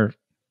time, or?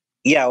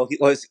 Yeah,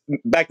 well,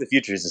 Back to the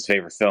Future is his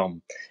favorite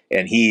film,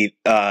 and he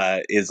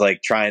is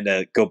like trying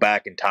to go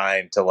back in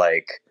time to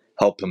like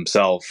help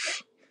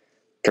himself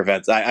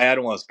prevents. I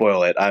don't want to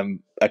spoil it.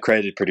 I'm a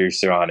credited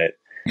producer on it.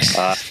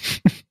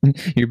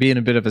 You're being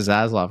a bit of a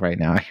Zaslav right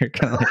now. You're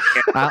kind of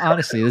like,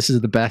 honestly, this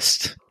is the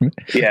best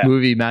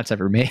movie Matt's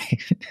ever made.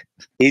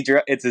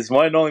 It's his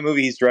one and only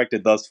movie he's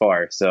directed thus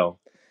far. So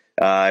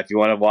if you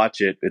want to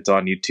watch it, it's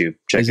on YouTube.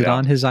 Check it out. Is it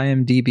on his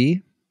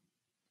IMDb?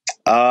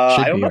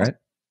 I don't know. Right?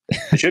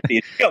 It should be.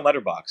 It should be on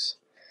Letterboxd.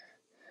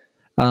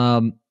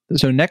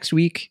 So next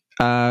week,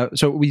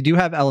 so we do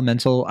have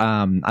Elemental.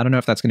 I don't know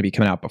if that's going to be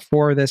coming out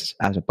before this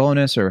as a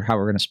bonus or how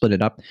we're going to split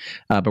it up.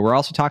 But we're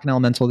also talking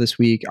Elemental this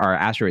week. Our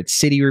Asteroid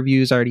City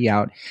review is already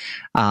out.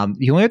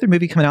 The only other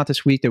movie coming out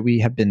this week that we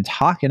have been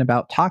talking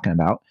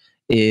about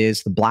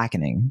is The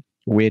Blackening,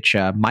 which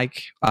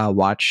Mike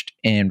watched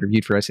and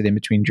reviewed for us at In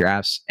Between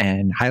Drafts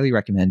and highly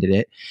recommended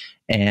it.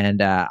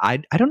 And I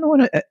don't know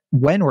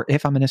when or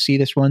if I'm going to see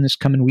this one this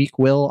coming week.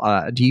 Will,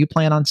 do you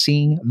plan on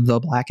seeing The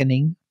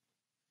Blackening?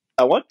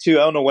 I want to.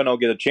 I don't know when I'll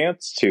get a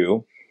chance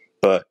to,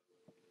 but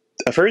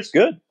I've heard it's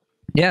good.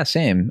 Yeah,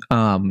 same.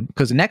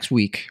 Because next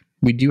week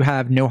we do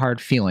have No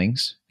Hard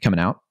Feelings coming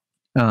out.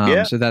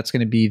 So that's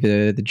going to be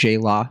the J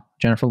Law,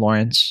 Jennifer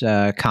Lawrence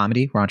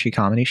comedy, raunchy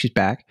comedy. She's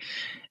back.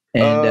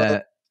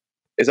 And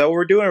is that what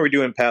we're doing? Or are we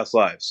doing Past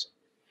Lives?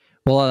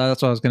 Well,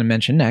 that's what I was going to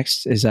mention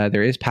next. Is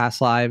there is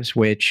Past Lives,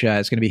 which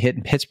is going to be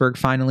hitting Pittsburgh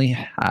finally,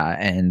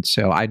 and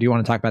so I do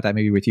want to talk about that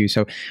movie with you.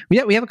 So we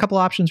have a couple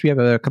options. We have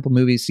a couple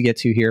movies to get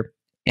to here.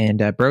 And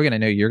Brogan, I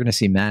know you're going to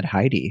see Mad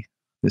Heidi,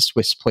 the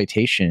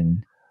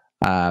Swissploitation.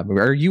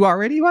 Are you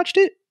already watched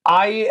it?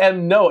 I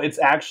am. No, it's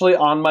actually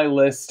on my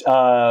list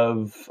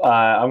of.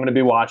 I'm going to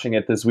be watching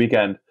it this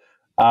weekend.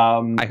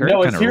 I heard.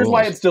 No, here's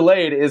why it's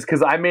delayed is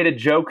because I made a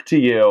joke to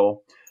you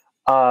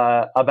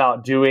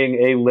about doing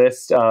a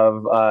list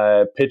of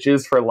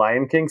pitches for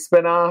Lion King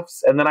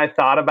spinoffs, and then I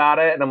thought about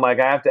it, and I'm like,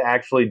 I have to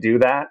actually do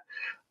that.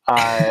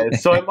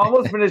 So I'm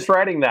almost finished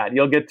writing that.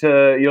 You'll get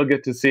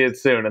to see it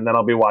soon, and then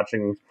I'll be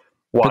watching.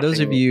 For those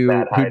of you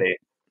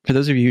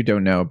who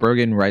don't know,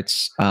 Brogan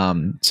writes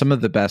some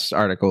of the best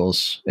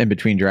articles In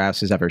Between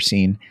Drafts has ever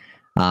seen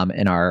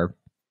in our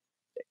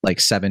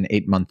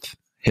 7-8 month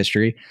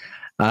history.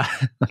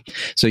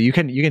 So you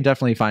can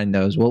definitely find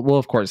those. We'll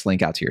of course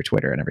link out to your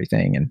Twitter and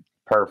everything, and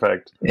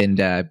perfect. And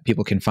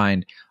people can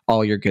find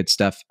all your good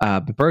stuff.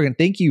 But Brogan,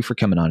 thank you for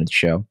coming on the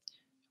show,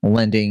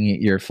 lending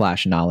your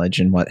Flash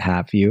knowledge and what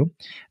have you.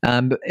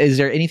 Is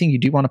there anything you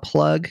do want to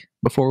plug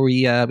before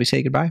we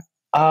say goodbye?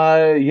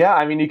 Yeah,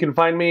 I mean, you can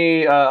find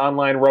me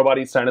online,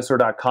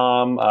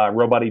 roboteatsdinosaur.com,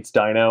 Robot Eats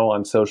Dino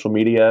on social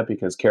media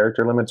because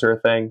character limits are a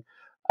thing.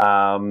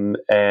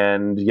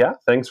 And yeah,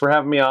 thanks for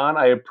having me on.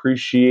 I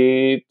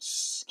appreciate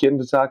getting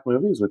to talk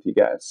movies with you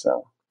guys.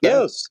 So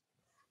yes,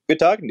 good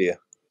talking to you.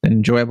 An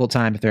enjoyable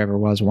time if there ever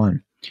was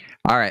one.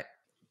 All right.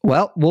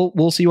 Well,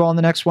 we'll see you all in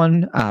the next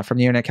one. From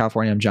the Internet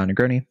California, I'm John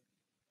Negroni.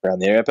 From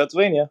the Internet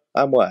Pennsylvania,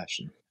 I'm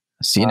Lash.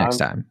 See you next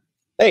time.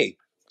 Hey.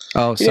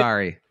 Oh,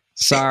 sorry.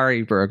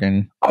 Sorry,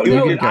 Brogan. Oh,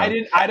 no,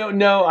 I don't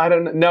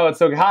know. No,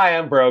 it's okay. Hi,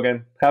 I'm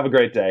Brogan. Have a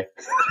great day.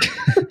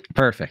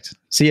 Perfect.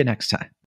 See you next time.